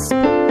a beast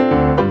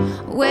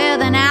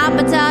with an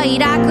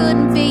appetite I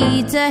couldn't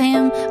feed to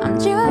him. I'm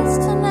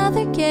just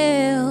another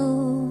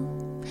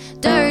killed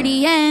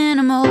dirty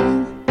animal.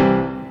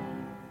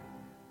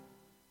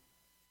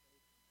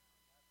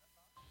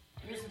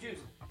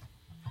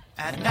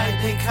 At night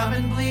they come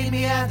and bleed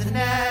me at the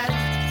net.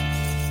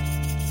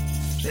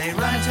 They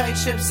run a tight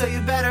ship, so you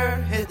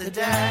better hit the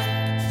deck.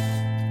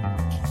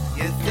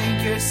 You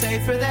think you're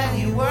safer than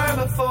you were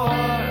before,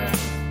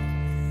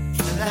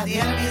 and that the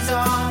enemy's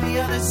on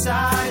the other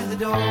side of the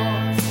door.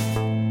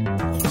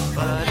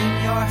 But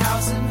in your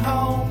house and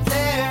home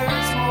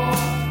there's more.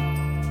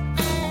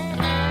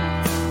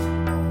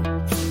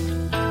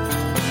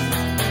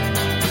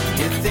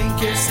 You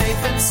think you're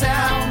safe and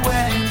sound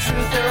when in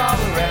truth they're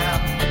all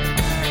around,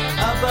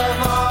 above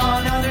all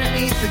and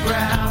underneath the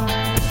ground.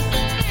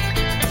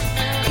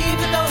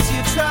 Even those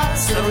you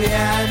trust, so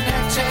yeah,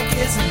 neck check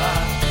is a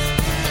must.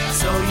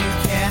 So you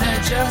can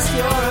adjust just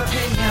your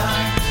opinion.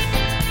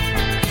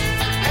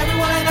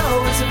 Everyone I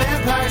know is a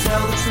vampire,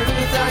 tell the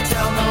truth, I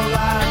tell no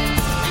lies.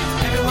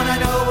 Everyone I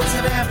know is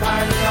a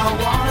vampire, they all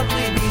wanna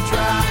bleed me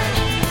dry.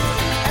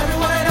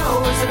 Everyone I know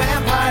is a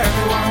vampire,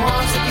 everyone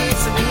wants a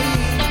piece of me.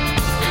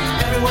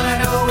 Everyone I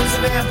know is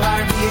a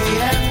vampire,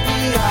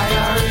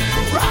 V-A-M-P-I-R-E.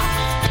 Rock!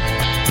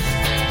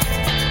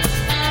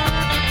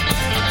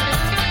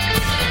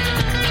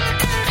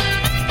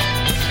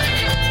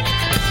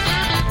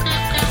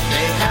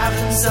 They have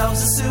themselves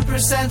a super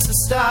sense of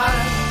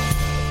style.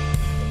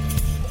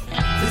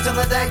 Please don't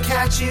let that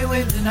catch you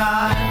in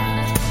denial.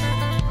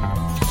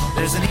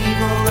 There's an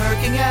evil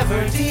lurking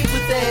ever deep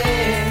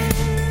within,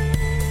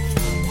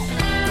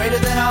 greater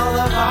than all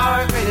of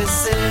our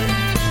greatest sin.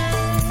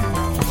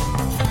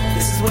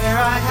 This is where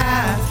I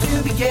have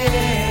to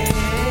begin.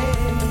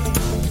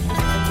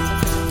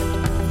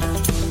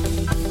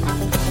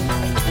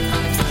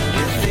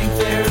 You think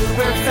they're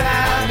uber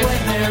fab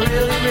when they're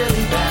really,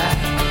 really bad.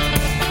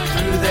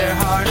 Through their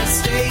hardest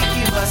stake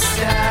you must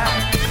stab.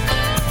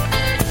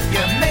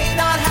 You may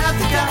not have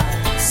the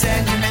guts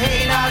and you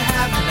may not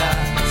have the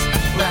nuts.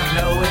 Left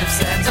no ifs,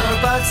 ands, or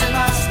buts, it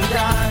must be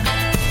done.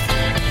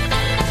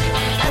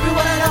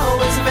 Everyone I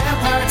know is a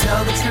vampire,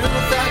 tell the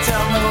truth, I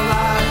tell no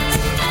lies.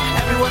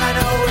 Everyone I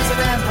know is a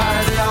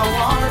vampire, they all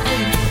wanna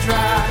bleed me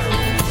dry.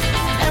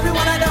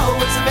 Everyone I know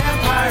is a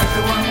vampire,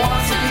 everyone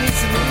wants a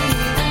piece of me.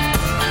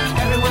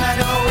 Everyone I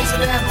know is a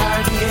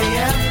vampire,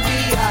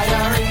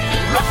 D-A-M-P-I-R-E.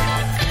 Rock!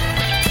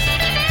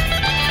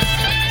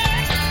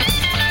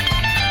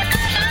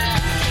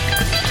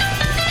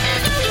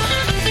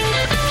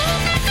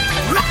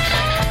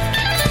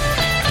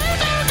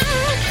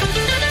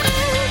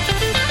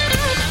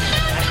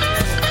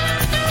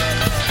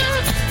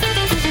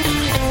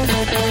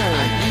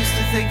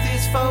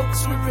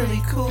 Folks were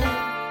really cool.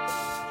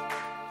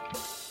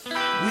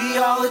 We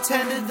all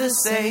attended the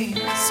same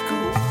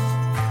school,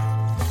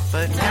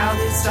 but now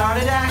they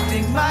started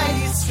acting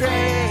mighty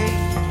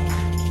strange.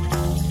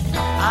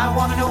 I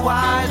wanna know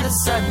why the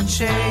sudden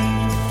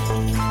change.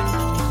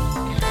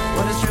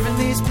 What has driven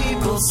these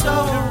people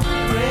so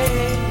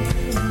deranged?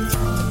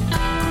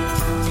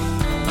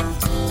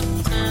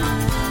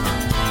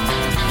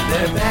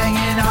 They're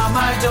banging on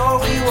my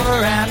door, we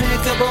were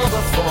amicable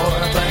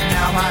before, but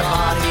now my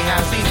body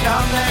has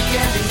become their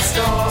candy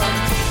store.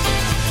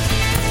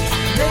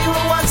 They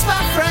were once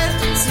my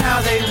friends, now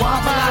they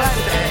want my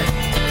life end,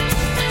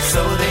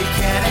 so they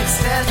can't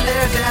extend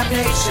their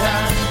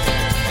damnation.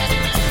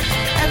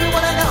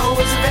 Everyone I know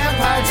is a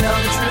vampire, tell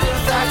the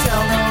truth, I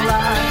tell no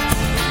lies.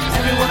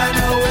 Everyone I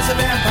know is a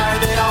vampire,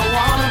 they all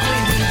wanna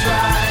bleed me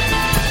dry.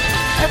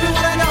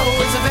 Everyone I know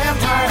is a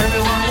vampire,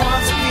 everyone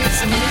wants a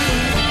piece of me.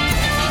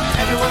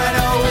 Everyone I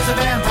know is a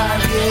vampire,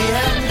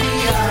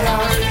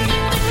 V-A-M-P-I-R-E.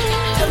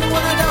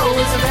 Everyone I know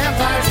is a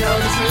vampire, tell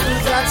the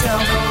truth, I tell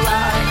no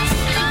lies.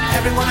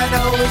 Everyone I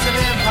know is a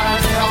vampire,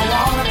 they all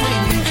wanna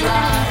bleed me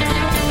dry.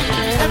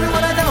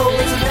 Everyone I know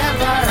is a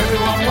vampire,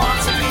 everyone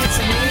wants a piece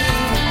of me.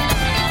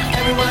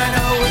 Everyone I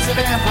know is a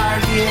vampire,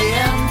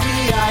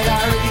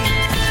 V-A-M-P-I-R-E.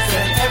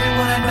 Said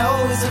everyone I know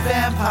is a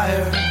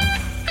vampire,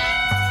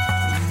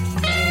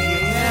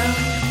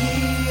 V-A-M-P-I-R-E.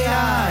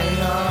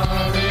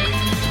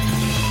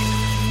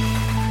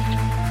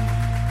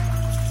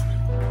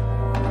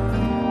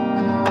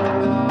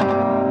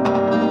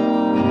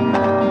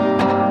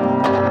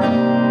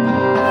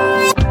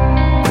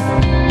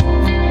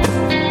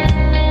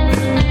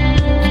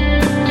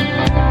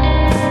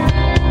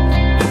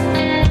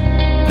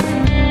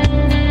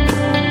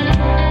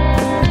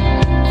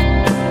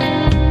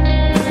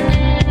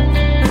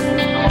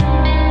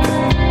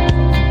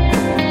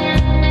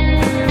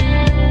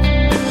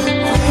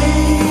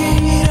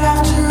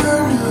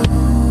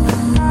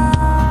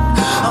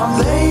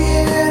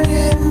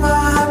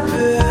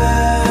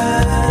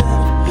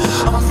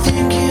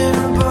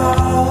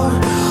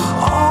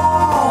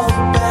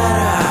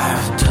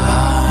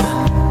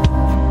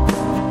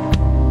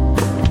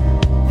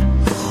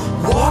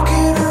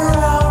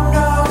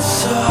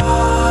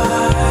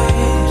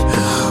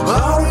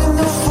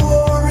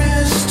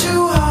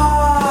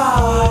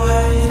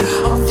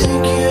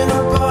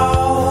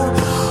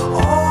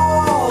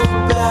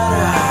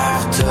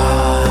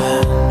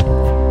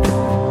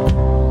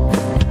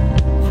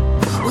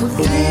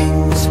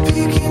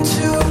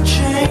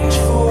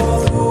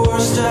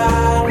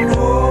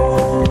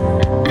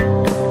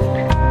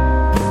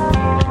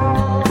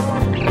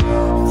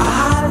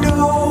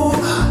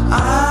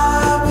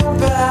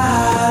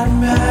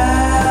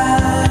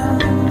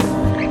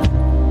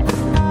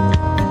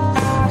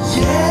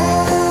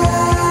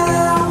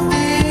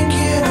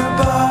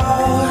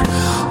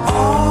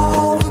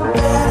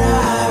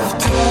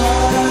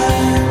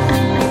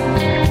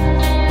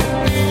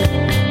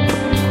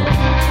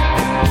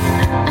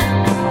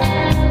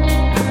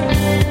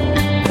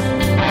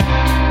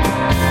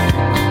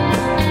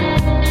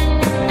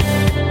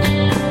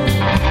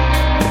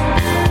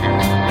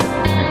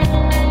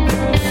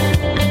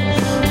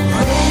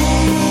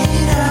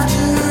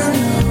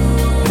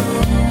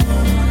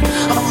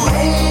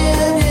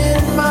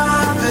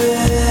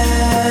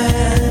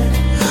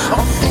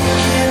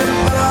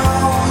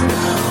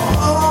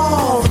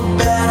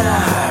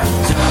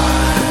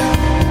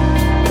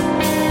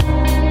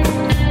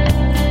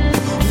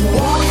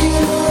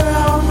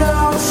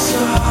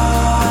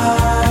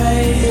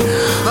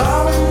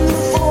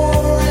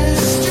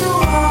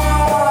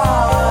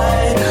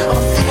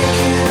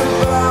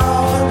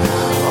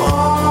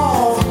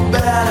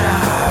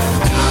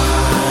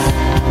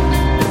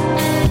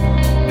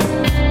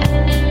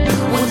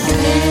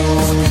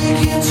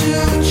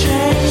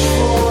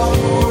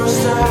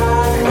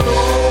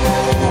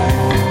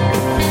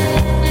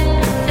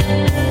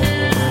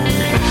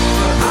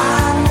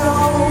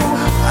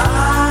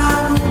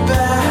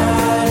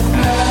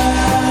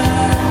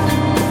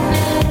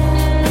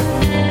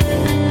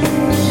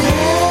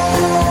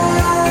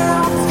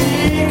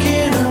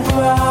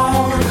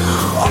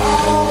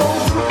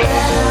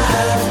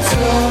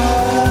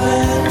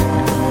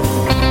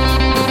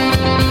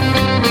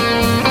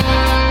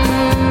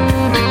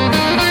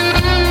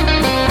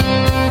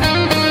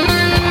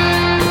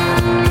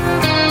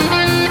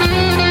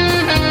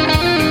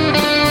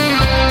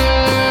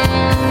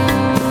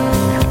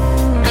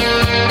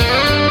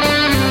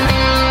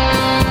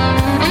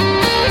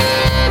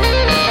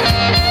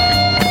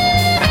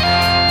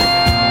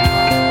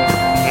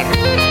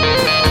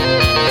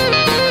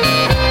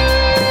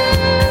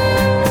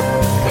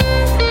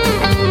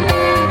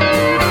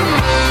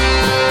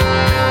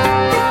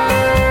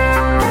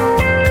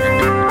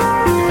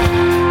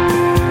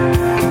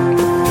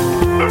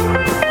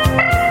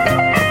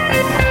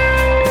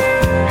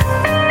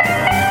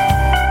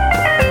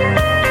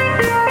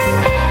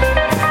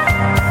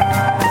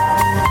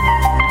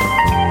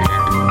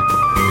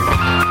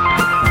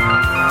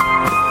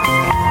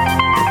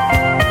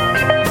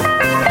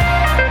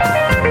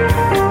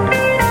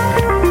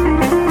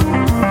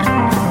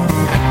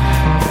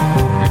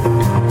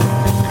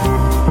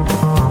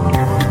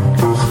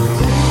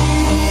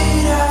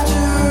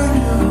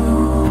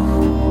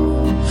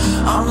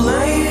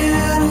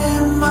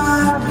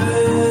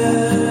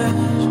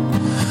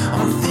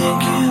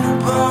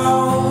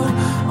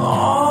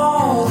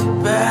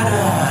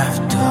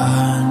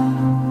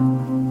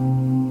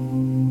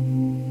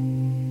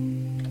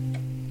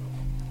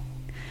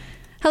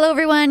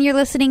 you're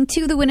listening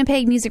to the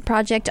Winnipeg Music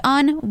Project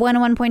on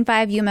 101.5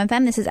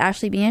 UMFM. This is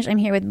Ashley Beanish. I'm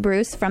here with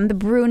Bruce from the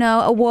Bruno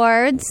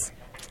Awards.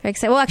 Very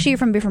excited. Well, actually, you're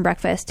from Beer for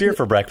Breakfast. Beer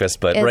for Breakfast,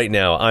 but right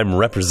now I'm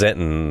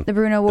representing the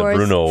Bruno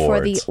Awards,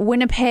 for the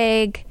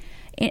Winnipeg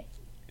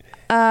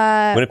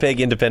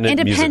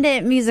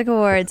Independent Music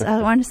Awards.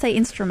 I wanted to say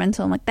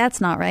instrumental. I'm like,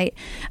 that's not right.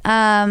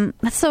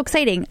 That's so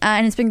exciting.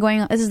 And it's been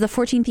going on. This is the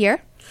 14th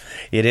year.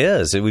 It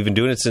is. We've been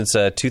doing it since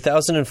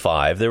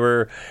 2005. There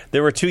were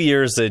 2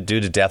 years that, due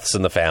to deaths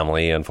in the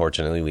family,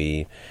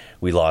 unfortunately,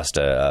 we lost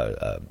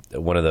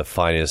one of the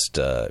finest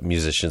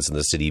musicians in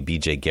the city,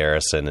 BJ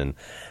Garrison, and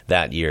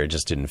that year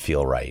just didn't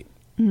feel right.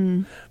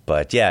 Mm.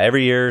 But yeah,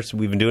 every year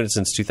we've been doing it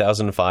since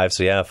 2005.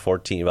 So yeah,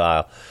 12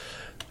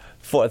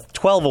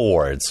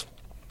 awards,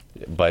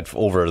 but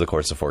over the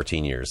course of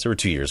 14 years. There were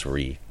 2 years where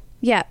we,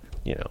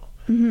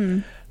 Mm-hmm.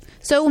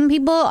 So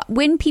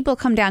when people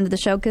come down to the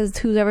show, because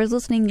whoever's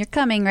listening, you're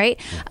coming,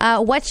 right?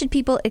 What should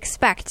people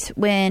expect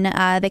when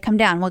they come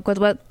down?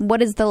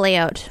 What is the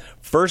layout?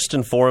 First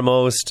and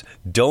foremost,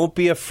 don't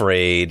be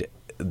afraid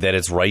that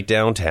it's right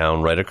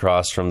downtown, right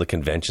across from the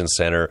convention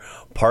center.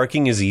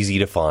 Parking is easy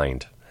to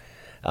find.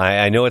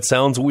 I know it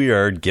sounds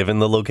weird given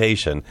the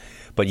location,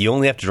 but you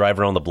only have to drive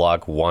around the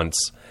block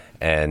once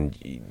and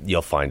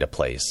you'll find a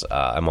place.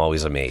 I'm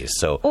always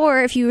amazed.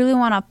 Or if you really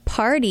want to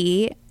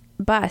party,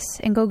 bus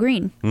and go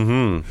green.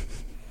 Mm-hmm.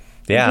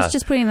 Yeah.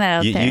 Just putting that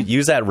out there.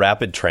 Use that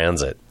rapid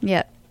transit.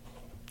 Yeah.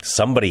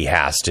 Somebody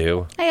has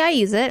to. Hey, I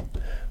use it.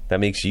 That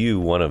makes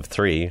you one of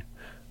three.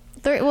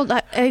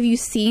 Well, have you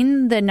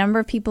seen the number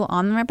of people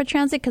on the rapid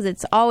transit? Because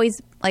it's always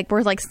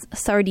we're like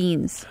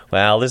sardines.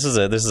 Well, this is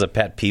a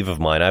pet peeve of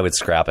mine. I would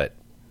scrap it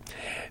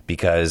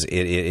because it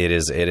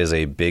is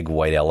a big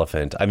white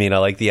elephant. I mean, I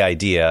like the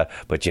idea,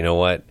 but you know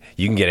what?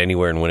 You can get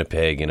anywhere in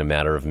Winnipeg in a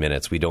matter of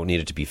minutes. We don't need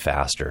it to be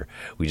faster.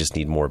 We just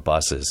need more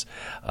buses.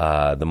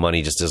 The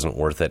money just isn't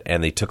worth it,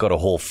 and they took out a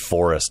whole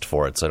forest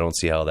for it, so I don't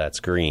see how that's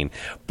green.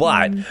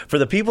 But for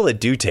the people that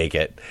do take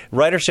it,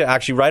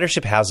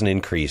 ridership hasn't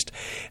increased.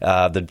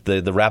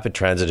 The rapid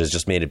transit has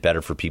just made it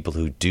better for people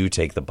who do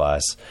take the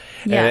bus.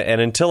 Yeah.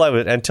 And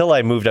until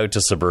I moved out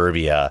to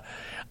suburbia,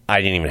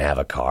 I didn't even have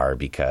a car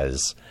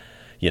because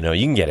you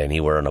can get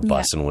anywhere on a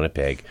bus in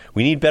Winnipeg.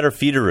 We need better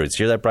feeder routes.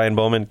 Hear that, Brian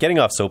Bowman? Getting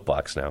off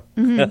soapbox now.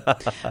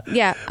 Mm-hmm.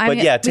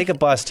 Yeah. Take a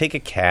bus, take a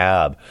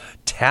cab,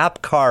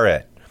 tap car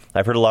it.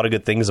 I've heard a lot of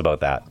good things about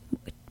that.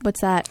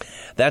 What's that?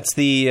 That's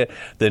the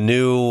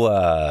new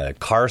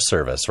car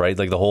service, right?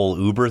 Like the whole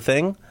Uber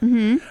thing,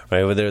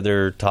 right? Where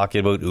they're talking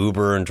about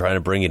Uber and trying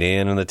to bring it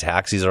in, and the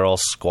taxis are all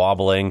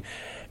squabbling.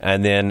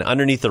 And then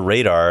underneath the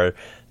radar,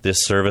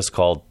 this service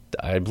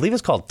I believe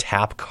it's called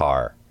Tap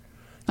Car.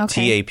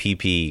 Okay.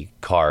 TAPP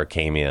car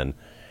came in,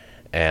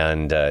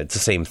 and it's the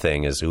same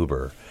thing as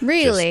Uber.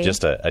 Really?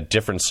 Just a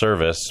different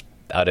service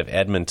out of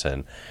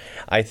Edmonton.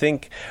 I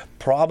think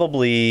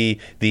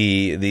probably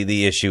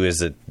the issue is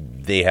that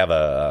they have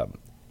an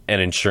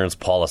insurance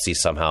policy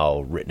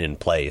somehow written in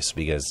place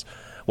because,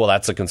 well,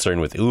 that's a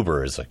concern with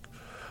Uber is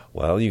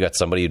you got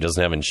somebody who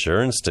doesn't have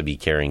insurance to be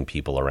carrying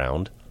people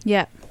around.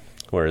 Yeah.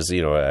 Whereas,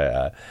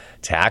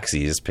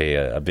 taxis pay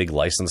a big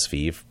license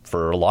fee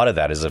for a lot of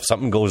that is if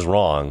something goes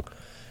wrong,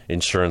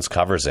 insurance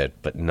covers it,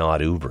 but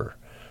not Uber.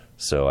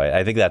 So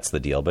I think that's the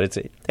deal. But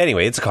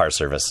it's a car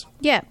service.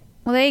 Yeah.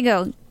 Well, there you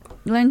go.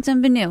 Learn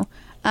something new.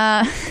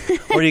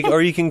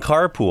 or you can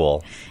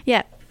carpool.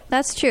 Yeah,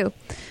 that's true.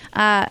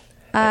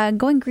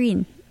 Going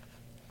green.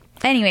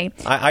 Anyway.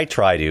 I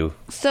try to.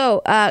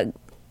 So,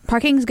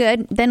 parking's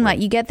good. Then what?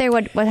 You get there.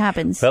 What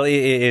happens? Well,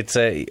 it's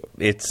a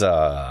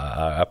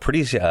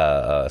pretty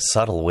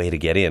subtle way to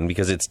get in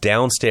because it's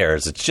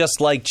downstairs. It's just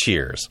like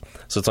Cheers.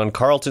 So it's on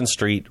Carlton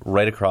Street,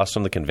 right across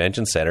from the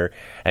convention center.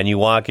 And you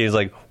walk in, it's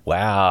like,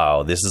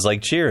 wow, this is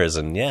like Cheers.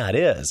 And yeah, it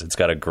is. It's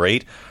got a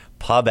great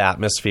pub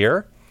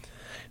atmosphere.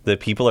 The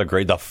people are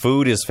great. The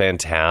food is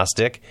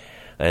fantastic.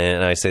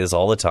 And I say this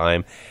all the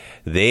time.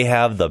 They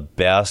have the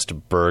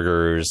best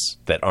burgers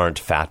that aren't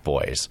Fat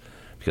Boys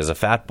because a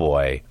Fat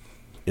Boy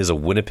is a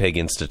Winnipeg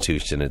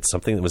institution. It's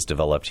something that was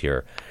developed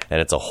here, and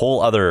it's a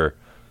whole other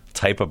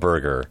type of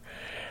burger.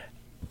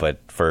 But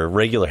for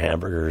regular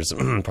hamburgers,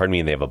 pardon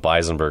me, they have a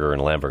bison burger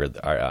and a lamb burger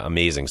are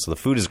amazing. So the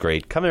food is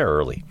great. Come here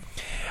early.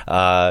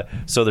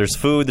 So there's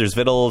food, there's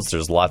victuals,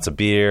 there's lots of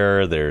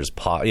beer, there's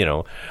not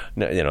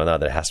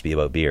that it has to be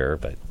about beer,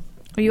 but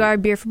you are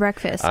Beer for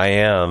Breakfast. I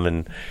am,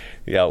 and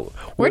yeah.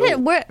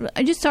 Where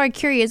I just started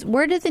curious.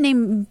 Where did the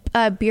name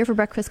Beer for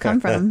Breakfast come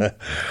from?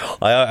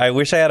 I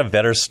wish I had a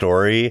better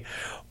story,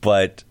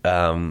 but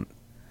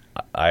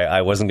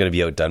I wasn't going to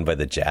be outdone by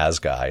the jazz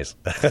guys.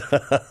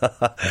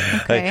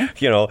 Okay.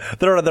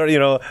 They're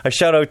a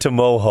shout out to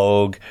Mo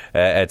Hogue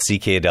at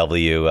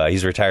CKW.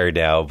 He's retired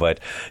now,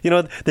 but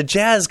the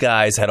jazz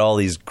guys had all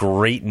these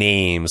great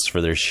names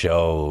for their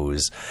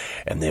shows,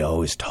 and they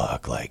always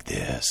talk like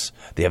this.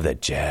 They have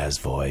that jazz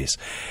voice.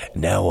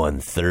 Now on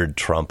third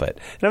trumpet,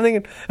 and I'm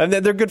thinking, and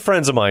they're good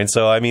friends of mine.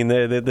 So I mean,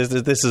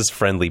 this is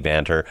friendly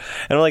banter.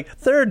 And I'm like,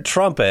 third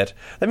trumpet.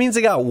 That means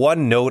they got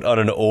one note on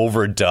an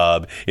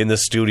overdub in the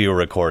studio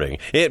recording.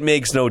 It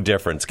makes no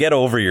difference. Get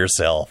over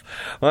yourself.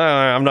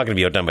 I'm not going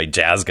to be outdone by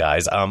jazz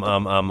guys.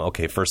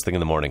 Okay, first thing in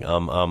the morning.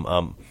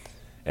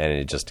 And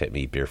it just hit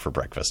me, beer for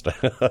breakfast.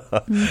 Okay.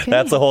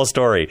 That's the whole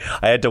story.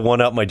 I had to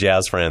one-up my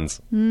jazz friends.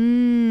 All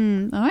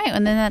right,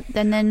 and then I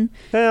don't and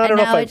know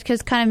now if it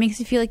just kind of makes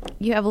you feel like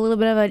you have a little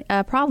bit of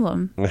a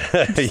problem.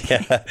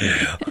 Yeah.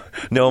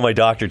 No, my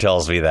doctor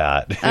tells me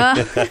that.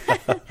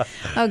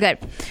 Oh, good.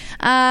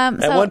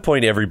 At one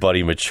point,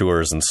 everybody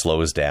matures and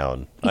slows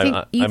down.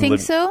 You think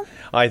so?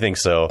 I think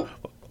so.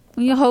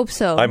 You hope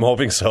so. I'm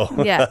hoping so.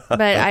 Yeah,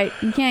 but I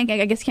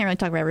guess can't really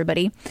talk for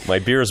everybody. My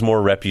beer is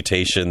more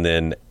reputation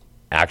than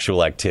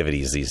actual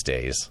activities these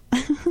days.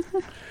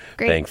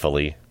 Great.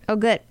 Thankfully. Oh,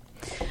 good.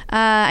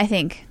 I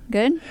think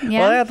good.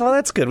 Yeah. Well,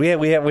 that's good. We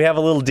have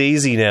a little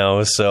Daisy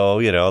now, so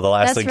the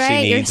last That's thing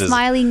right. she needs Your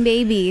smiling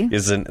baby.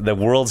 is the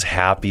world's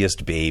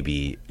happiest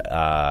baby.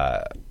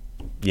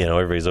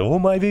 Everybody's like, "Oh,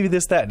 my baby,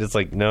 this, that." It's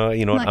like, no,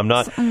 you know what? I'm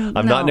not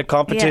in a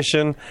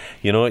competition. Yeah.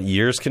 You know what?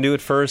 Yours can do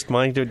it first.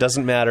 Mine do it.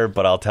 Doesn't matter.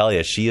 But I'll tell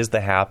you, she is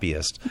the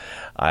happiest.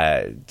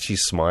 She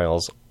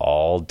smiles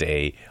all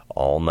day,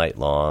 all night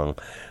long.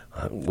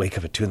 Wake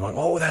up at 2 a.m.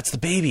 Oh, that's the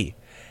baby.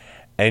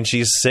 And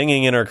she's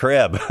singing in her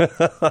crib.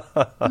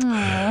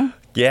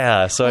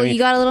 Yeah. So Well, you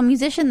got a little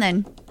musician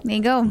then. There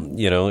you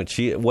go.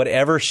 she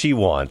whatever she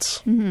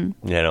wants.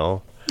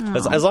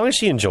 As long as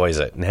she enjoys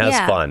it and has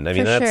fun. I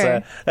mean,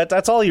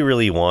 that's all you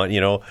really want.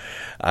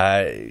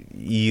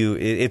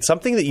 It's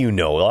something that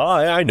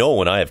I know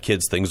when I have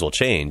kids, things will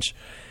change,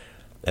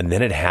 and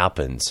then it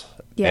happens.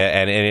 Yeah.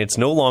 And it's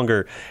no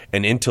longer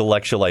an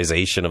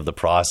intellectualization of the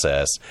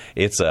process.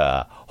 It's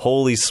a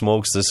holy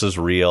smokes, this is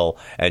real,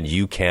 and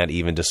you can't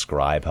even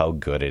describe how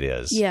good it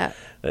is. Yeah.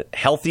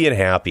 Healthy and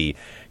happy,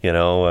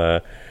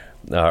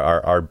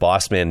 our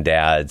boss man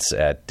dads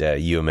at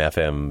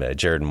UMFM,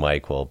 Jared and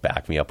Mike, will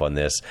back me up on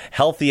this.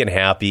 Healthy and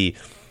happy,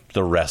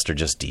 the rest are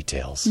just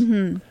details.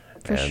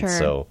 For sure.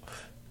 So,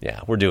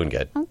 yeah, we're doing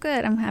good. Oh,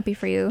 good. I'm happy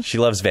for you. She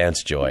loves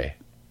Vance Joy.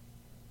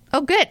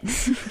 Oh, good.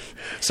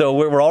 So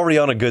we're already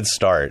on a good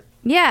start.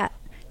 Yeah.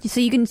 So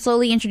you can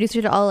slowly introduce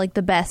her to all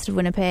the best of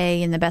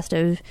Winnipeg and the best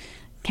of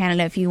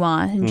Canada if you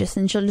want, and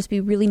she'll just be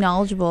really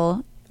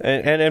knowledgeable.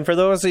 And for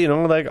those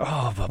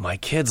but my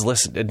kids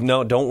listen.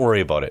 No, don't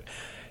worry about it.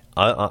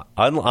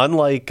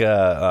 Unlike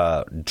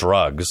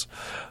drugs,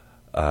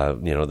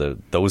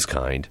 those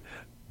kind,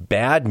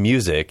 bad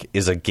music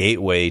is a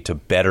gateway to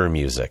better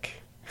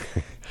music.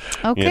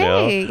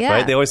 Okay, yeah.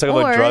 Right? They always talk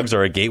about drugs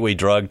are a gateway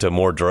drug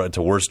to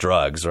to worse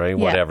drugs, right?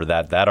 Yeah. Whatever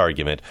that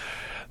argument.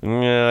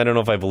 I don't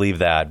know if I believe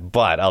that,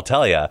 but I'll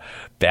tell you,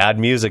 bad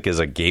music is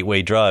a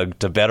gateway drug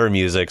to better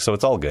music, so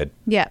it's all good.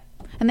 Yeah,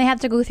 and they have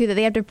to go through that.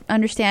 They have to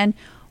understand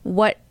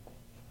what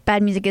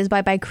bad music is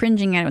by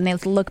cringing at it when they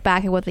look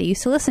back at what they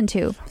used to listen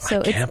to. So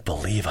I can't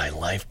believe I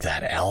liked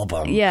that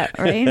album. Yeah,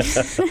 right.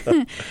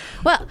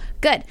 Well,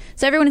 good.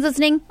 So everyone who's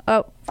listening,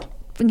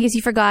 in case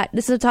you forgot,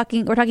 we're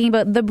talking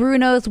about the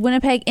Bruno's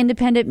Winnipeg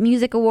Independent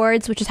Music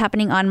Awards, which is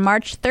happening on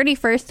March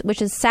 31st,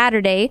 which is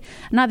Saturday.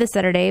 Not this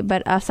Saturday,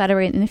 but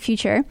Saturday in the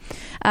future.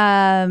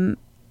 There's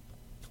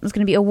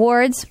going to be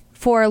awards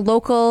for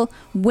local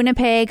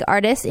Winnipeg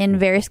artists in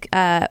various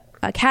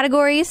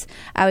categories.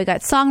 We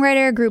got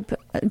songwriter,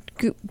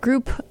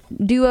 group,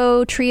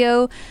 duo,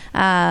 trio.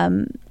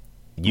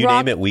 You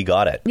name it, we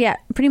got it. Yeah,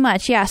 pretty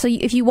much. Yeah. So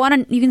if you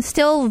want to, you can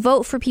still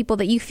vote for people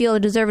that you feel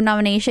deserve a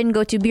nomination.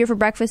 Go to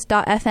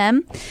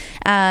beerforbreakfast.fm,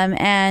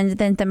 and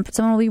then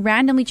someone will be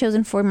randomly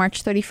chosen for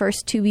March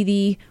 31st to be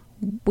the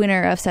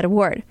winner of said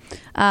award,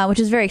 which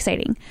is very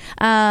exciting.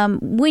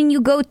 When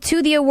you go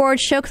to the award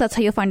show, because that's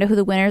how you'll find out who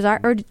the winners are,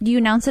 or do you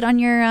announce it on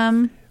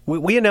your...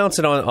 We announce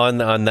it on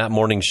that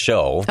morning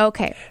show.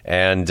 Okay.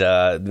 And,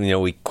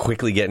 we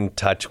quickly get in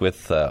touch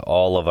with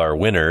all of our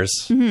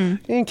winners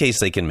in case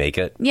they can make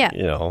it. Yeah.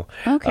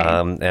 Okay.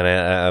 And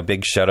a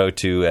big shout out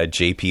to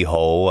JP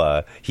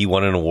Ho. He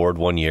won an award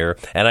one year,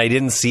 and I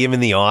didn't see him in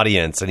the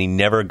audience, and he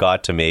never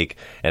got to make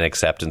an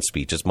acceptance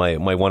speech. It's my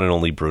one and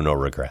only Bruno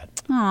regret.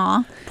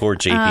 Aw. Poor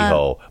JP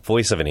Ho,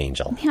 voice of an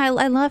angel. Yeah,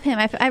 I love him.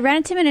 I ran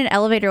into him in an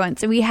elevator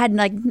once, and we had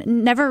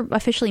never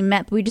officially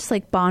met, but we just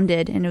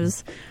bonded, and it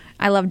was...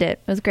 I loved it.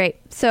 It was great.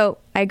 So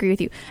I agree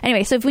with you.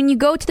 Anyway, so when you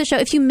go to the show,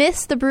 if you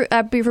miss the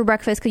Beer for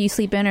Breakfast because you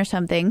sleep in or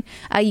something,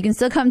 you can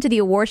still come to the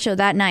award show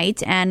that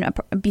night and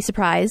be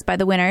surprised by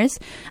the winners.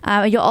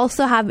 You'll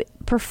also have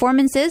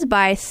performances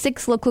by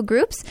 6 local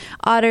groups: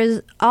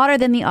 Otter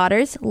Than the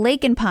Otters,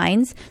 Lake and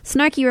Pines,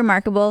 Snarky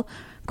Remarkable,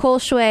 Cole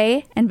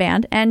Shui and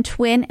band, and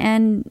Twin,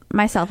 and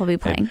myself will be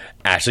playing. And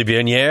Ashley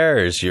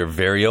Biennières, your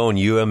very own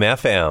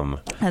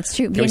UMFM. That's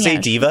true. Can we say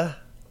diva?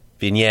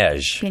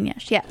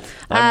 Vignège, yeah.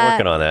 I'm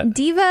working on that.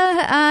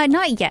 Diva,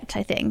 not yet,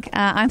 I think.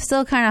 I'm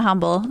still kind of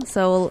humble,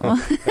 so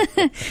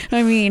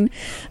I mean,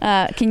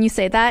 can you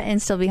say that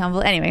and still be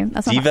humble? Anyway,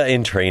 that's not Diva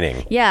in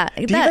training. Yeah.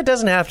 Diva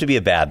doesn't have to be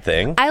a bad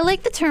thing. I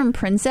like the term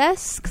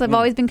princess because I've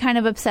always been kind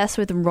of obsessed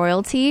with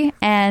royalty,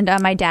 and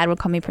my dad would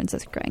call me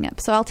princess growing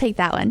up, so I'll take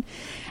that one.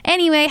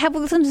 Anyway, have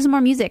we listen to some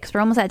more music because we're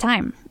almost out of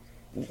time.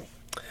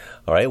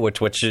 All right, which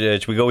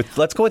should we go with?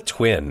 Let's go with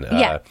Twin.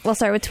 Yeah, we'll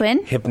start with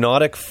Twin.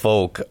 Hypnotic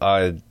folk.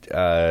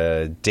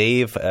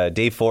 Dave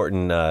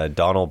Fortin,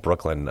 Donald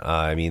Brooklyn.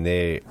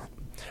 They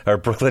or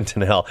Brooklyn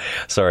Tennell.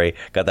 Sorry,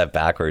 got that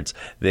backwards.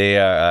 They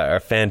are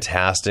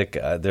fantastic.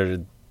 They're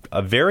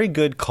a very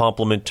good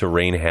complement to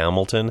Rain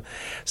Hamilton.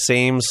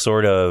 Same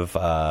sort of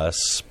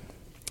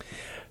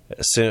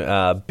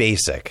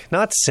basic,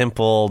 not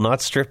simple,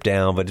 not stripped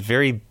down, but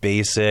very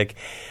basic,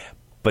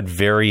 but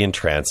very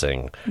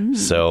entrancing.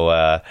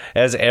 So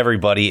as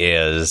everybody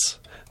is,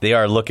 they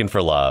are looking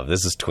for love.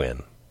 This is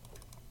Twin.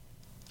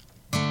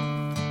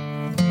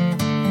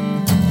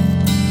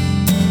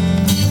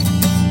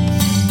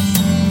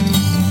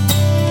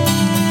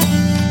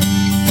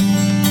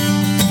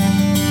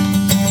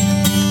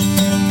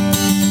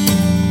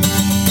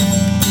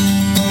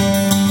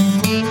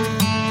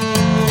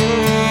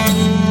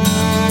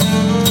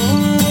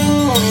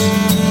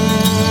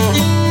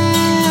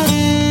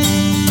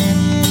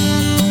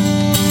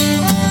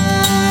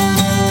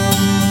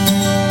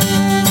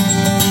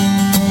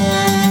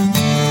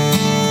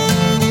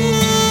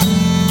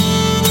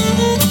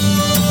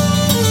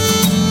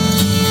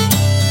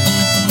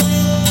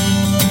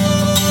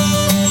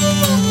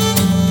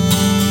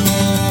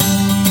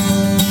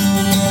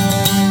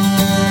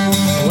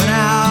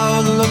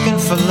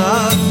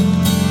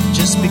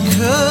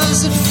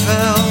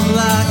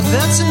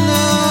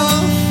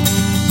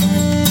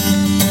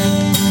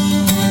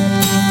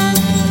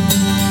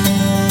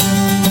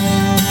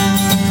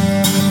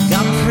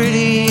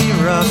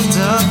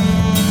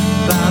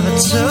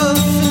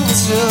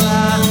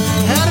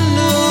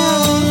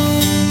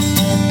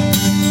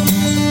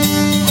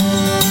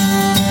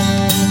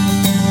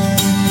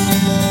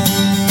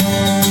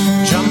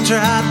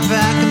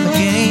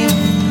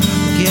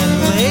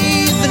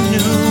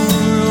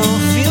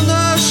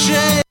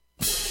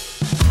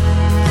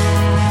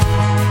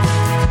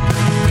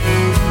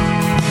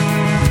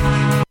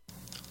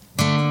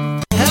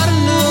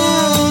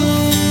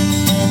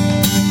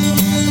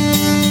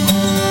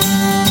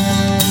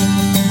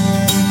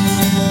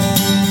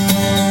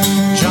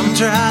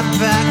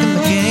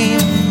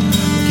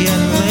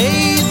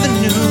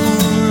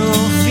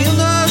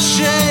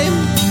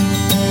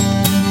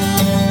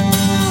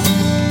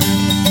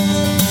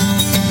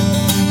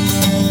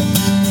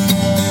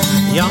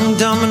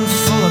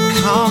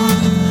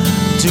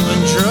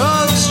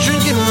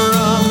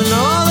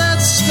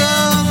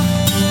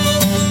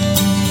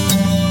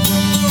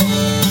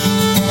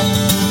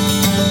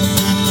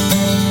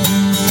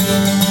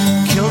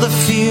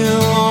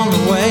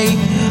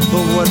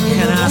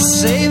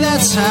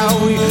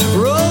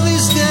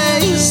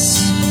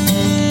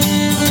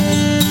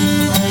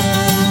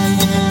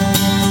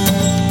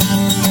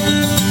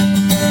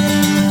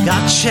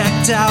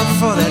 Checked out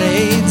for that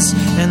AIDS,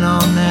 and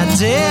on that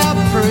day I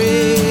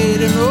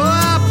prayed, and oh,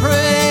 I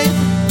prayed.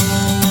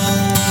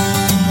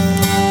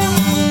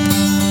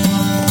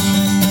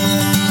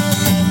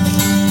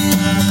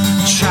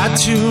 Tried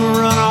to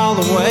run all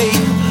the way,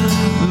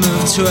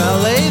 moved to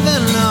LA,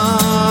 then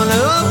on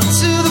up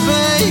to the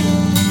Bay.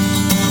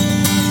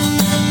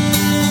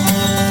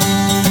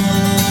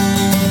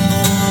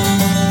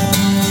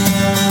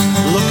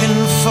 Looking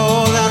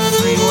for that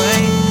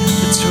freeway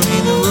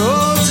between the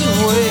roads and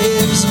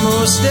waves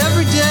most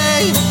every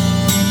day.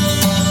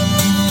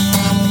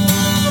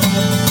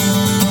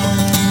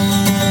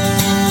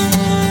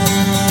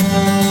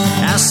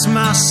 Ask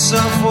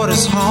myself what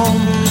is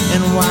home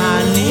and why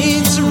I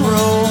need to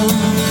roam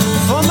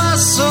for my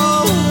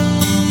soul.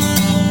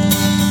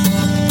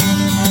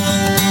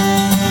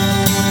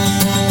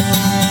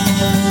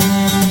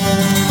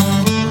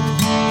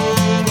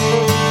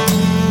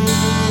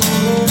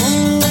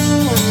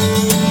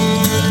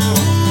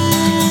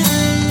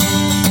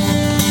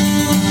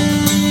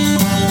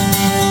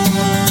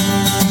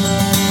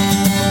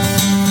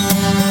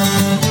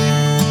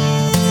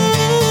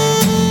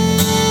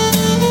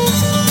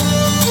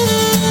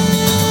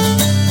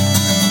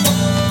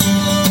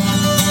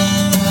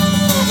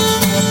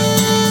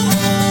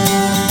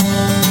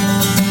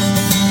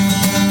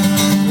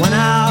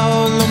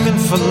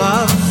 For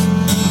love,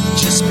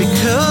 just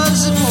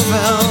because it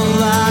felt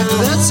like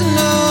that's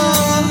enough.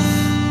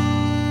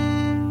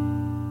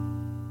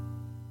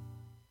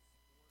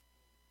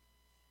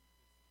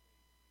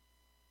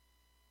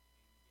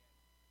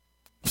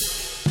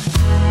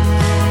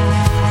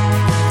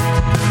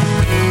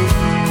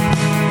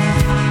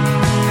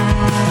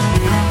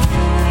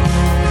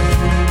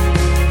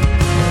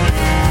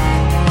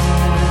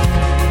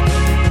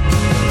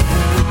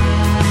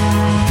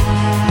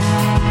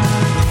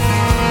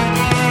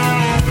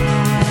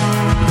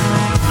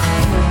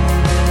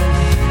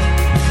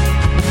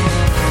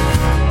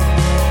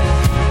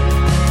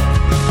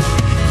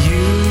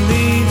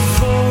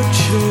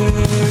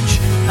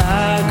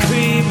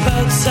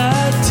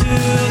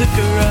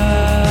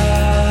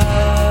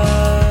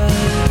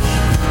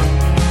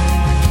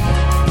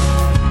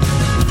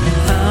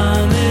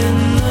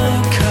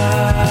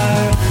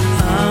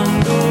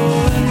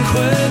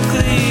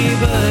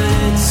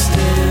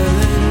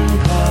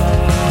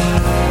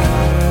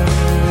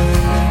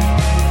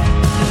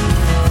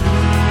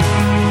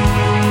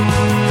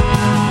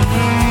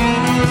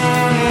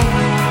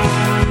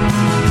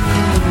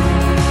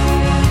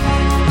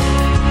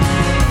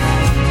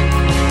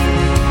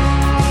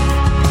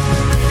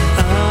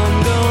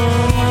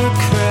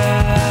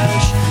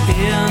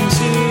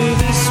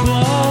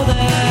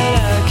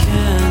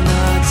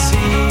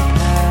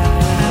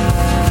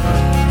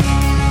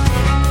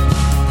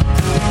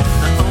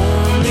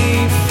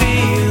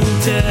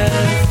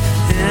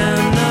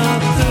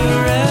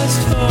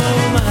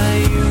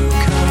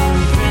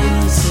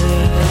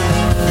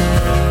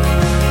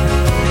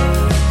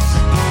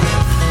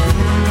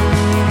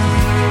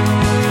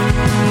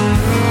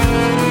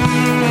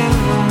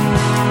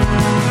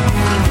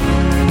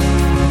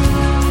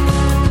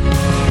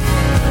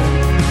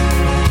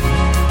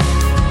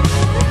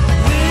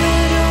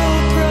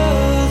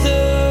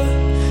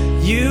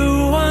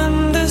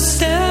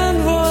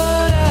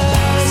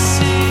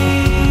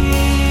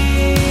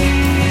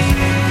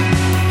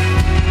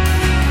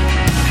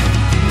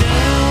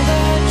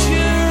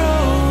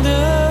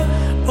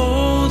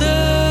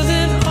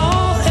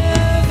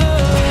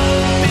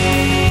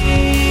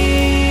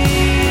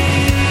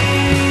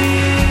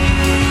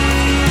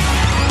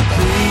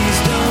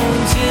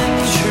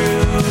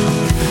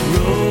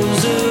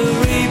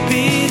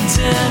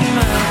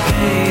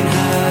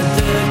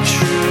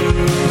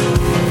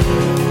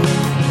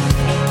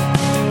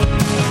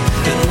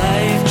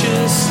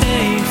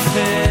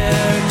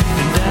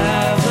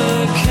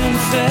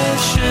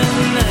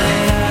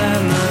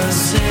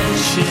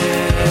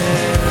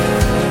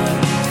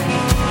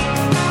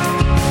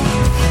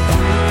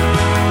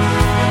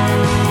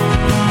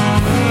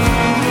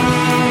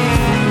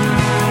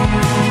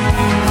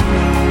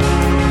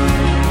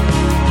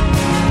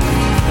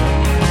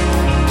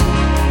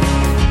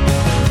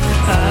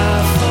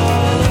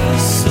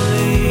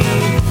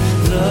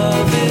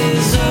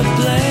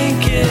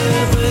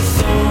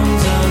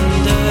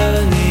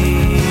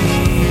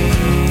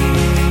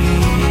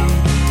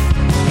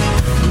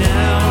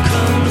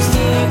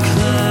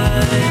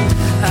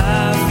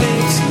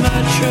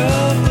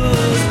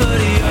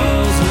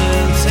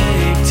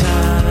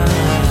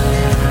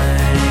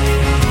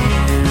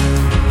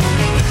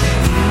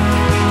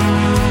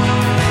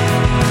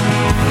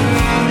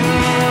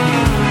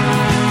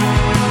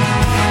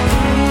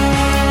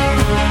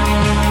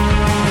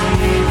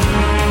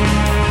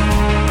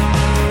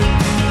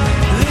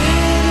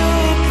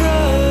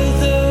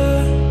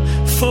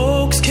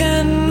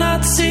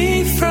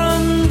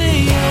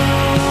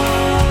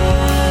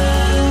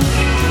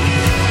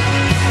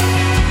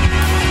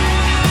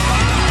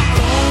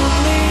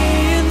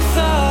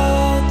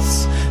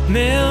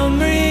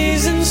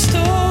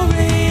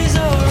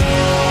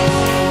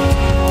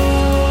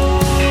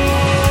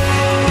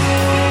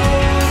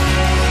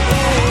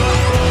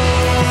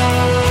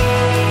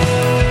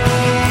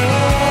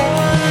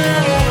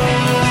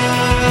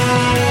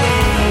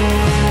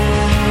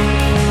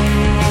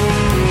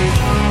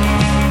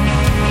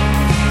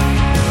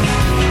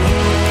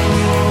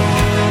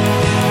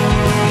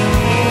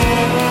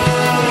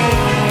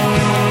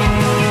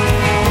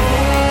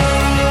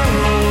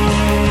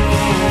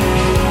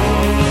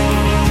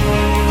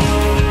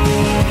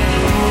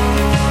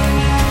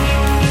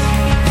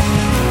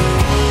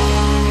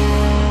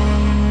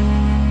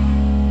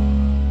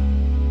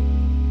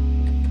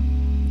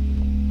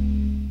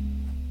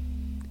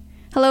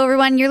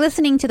 everyone. You're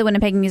listening to the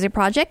Winnipeg Music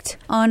Project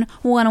on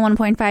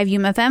 101.5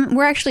 UMFM.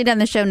 We're actually done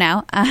the show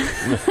now.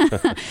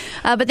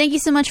 But thank you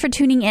so much for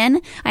tuning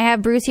in. I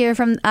have Bruce here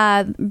from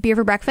Beer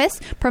for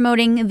Breakfast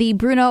promoting the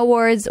Bruno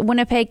Awards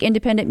Winnipeg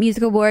Independent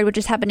Music Award, which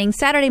is happening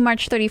Saturday,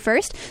 March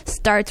 31st.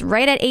 Starts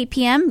right at 8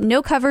 p.m.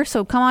 No cover,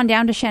 so come on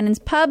down to Shannon's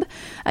Pub.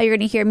 You're going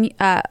to hear...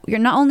 you're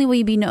not only will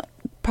you be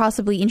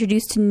possibly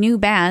introduced to new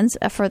bands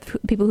for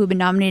people who've been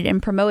nominated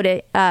and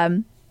promoted,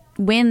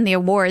 win the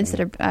awards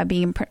that are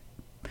being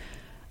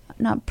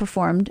not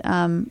performed.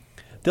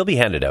 They'll be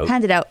handed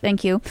out.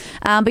 Thank you.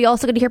 But you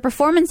also get to hear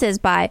performances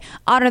by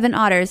Otter Than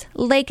Otters,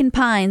 Lake and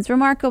Pines,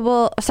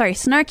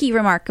 Snarky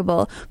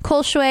Remarkable,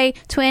 Cole Shui,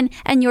 Twin,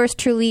 and yours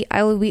truly.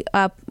 I will be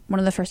one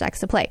of the first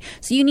acts to play.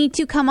 So you need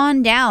to come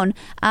on down.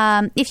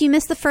 If you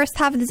missed the first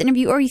half of this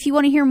interview, or if you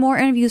want to hear more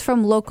interviews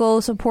from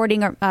local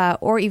supporting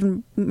or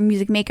even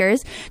music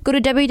makers, go to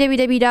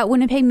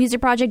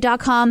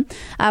www.winnipegmusicproject.com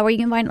where you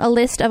can find a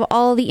list of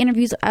all the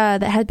interviews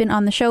that had been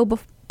on the show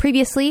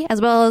previously,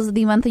 as well as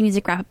the monthly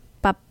music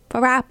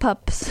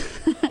wrap-ups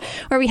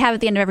where we have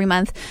at the end of every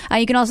month.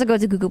 You can also go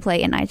to Google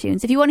Play and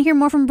iTunes. If you want to hear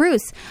more from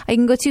Bruce, you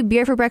can go to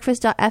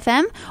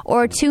beerforbreakfast.fm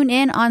or tune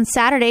in on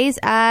Saturdays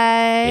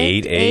at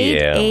 8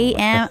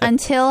 a.m.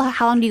 until,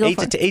 how long do you go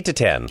for? 8 to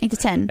 10. 8 to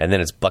 10. And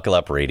then it's Buckle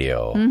Up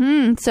Radio.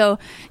 Mm-hmm. So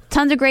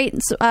tons of great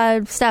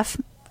stuff.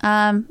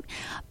 But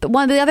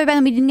one of the other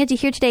bands we didn't get to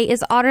hear today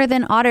is Otter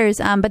Than Otters,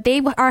 but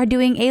they are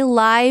doing a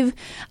live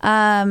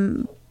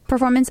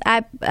performance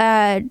at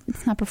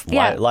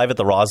Live at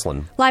the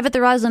Roslyn. Live at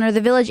the Roslyn, or the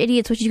Village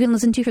Idiots, which you can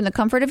listen to from the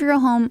comfort of your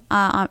home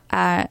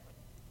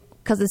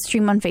because it's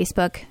streamed on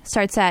Facebook.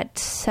 Starts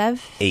at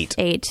 8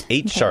 okay.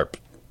 Sharp.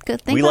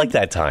 Good. We like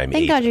that time.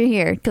 Thank God you're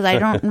here, because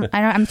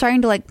I'm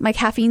starting to my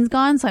caffeine's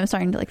gone, so I'm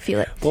starting to feel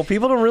it. Well,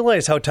 people don't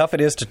realize how tough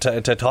it is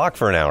to talk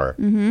for an hour.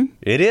 Mm-hmm.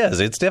 It is.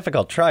 It's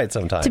difficult. Try it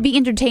sometime. To be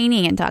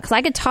entertaining and talk. Because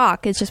I could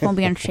talk. It just won't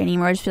be entertaining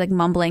anymore. I'll just be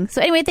mumbling.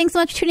 So anyway, thanks so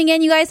much for tuning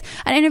in, you guys.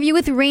 An interview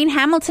with Rain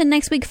Hamilton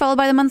next week, followed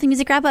by the monthly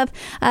music wrap-up.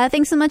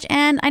 Thanks so much.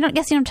 And I don't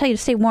guess you don't tell you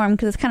to stay warm,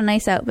 because it's kind of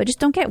nice out. But just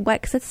don't get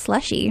wet, because it's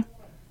slushy.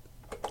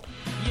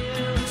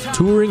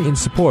 Touring in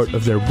support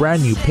of their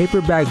brand new Paper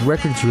Bag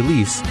Records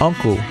release,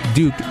 Uncle,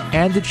 Duke,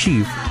 and the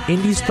Chief,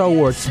 indie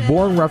stalwarts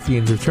Born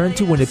Ruffians return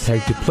to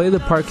Winnipeg to Play the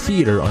Park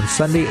Theatre on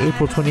Sunday,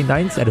 April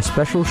 29th at a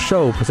special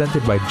show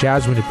presented by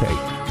Jazz Winnipeg.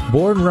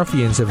 Born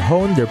Ruffians have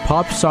honed their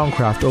pop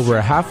songcraft over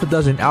a half a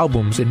dozen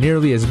albums and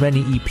nearly as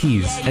many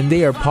EPs, and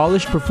they are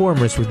polished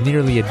performers with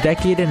nearly a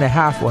decade and a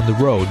half on the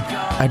road.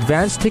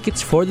 Advance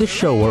tickets for the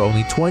show are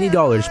only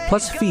 $20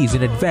 plus fees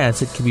in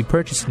advance that can be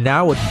purchased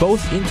now at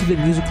both Into the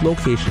Music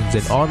locations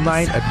and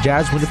online at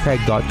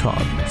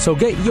jazzwinnipeg.com. So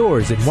get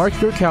yours and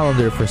mark your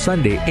calendar for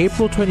Sunday,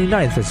 April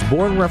 29th as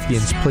Born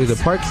Ruffians play the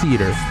Park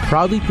Theatre,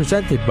 proudly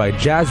presented by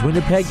Jazz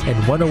Winnipeg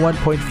and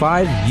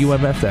 101.5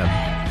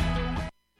 UMFM.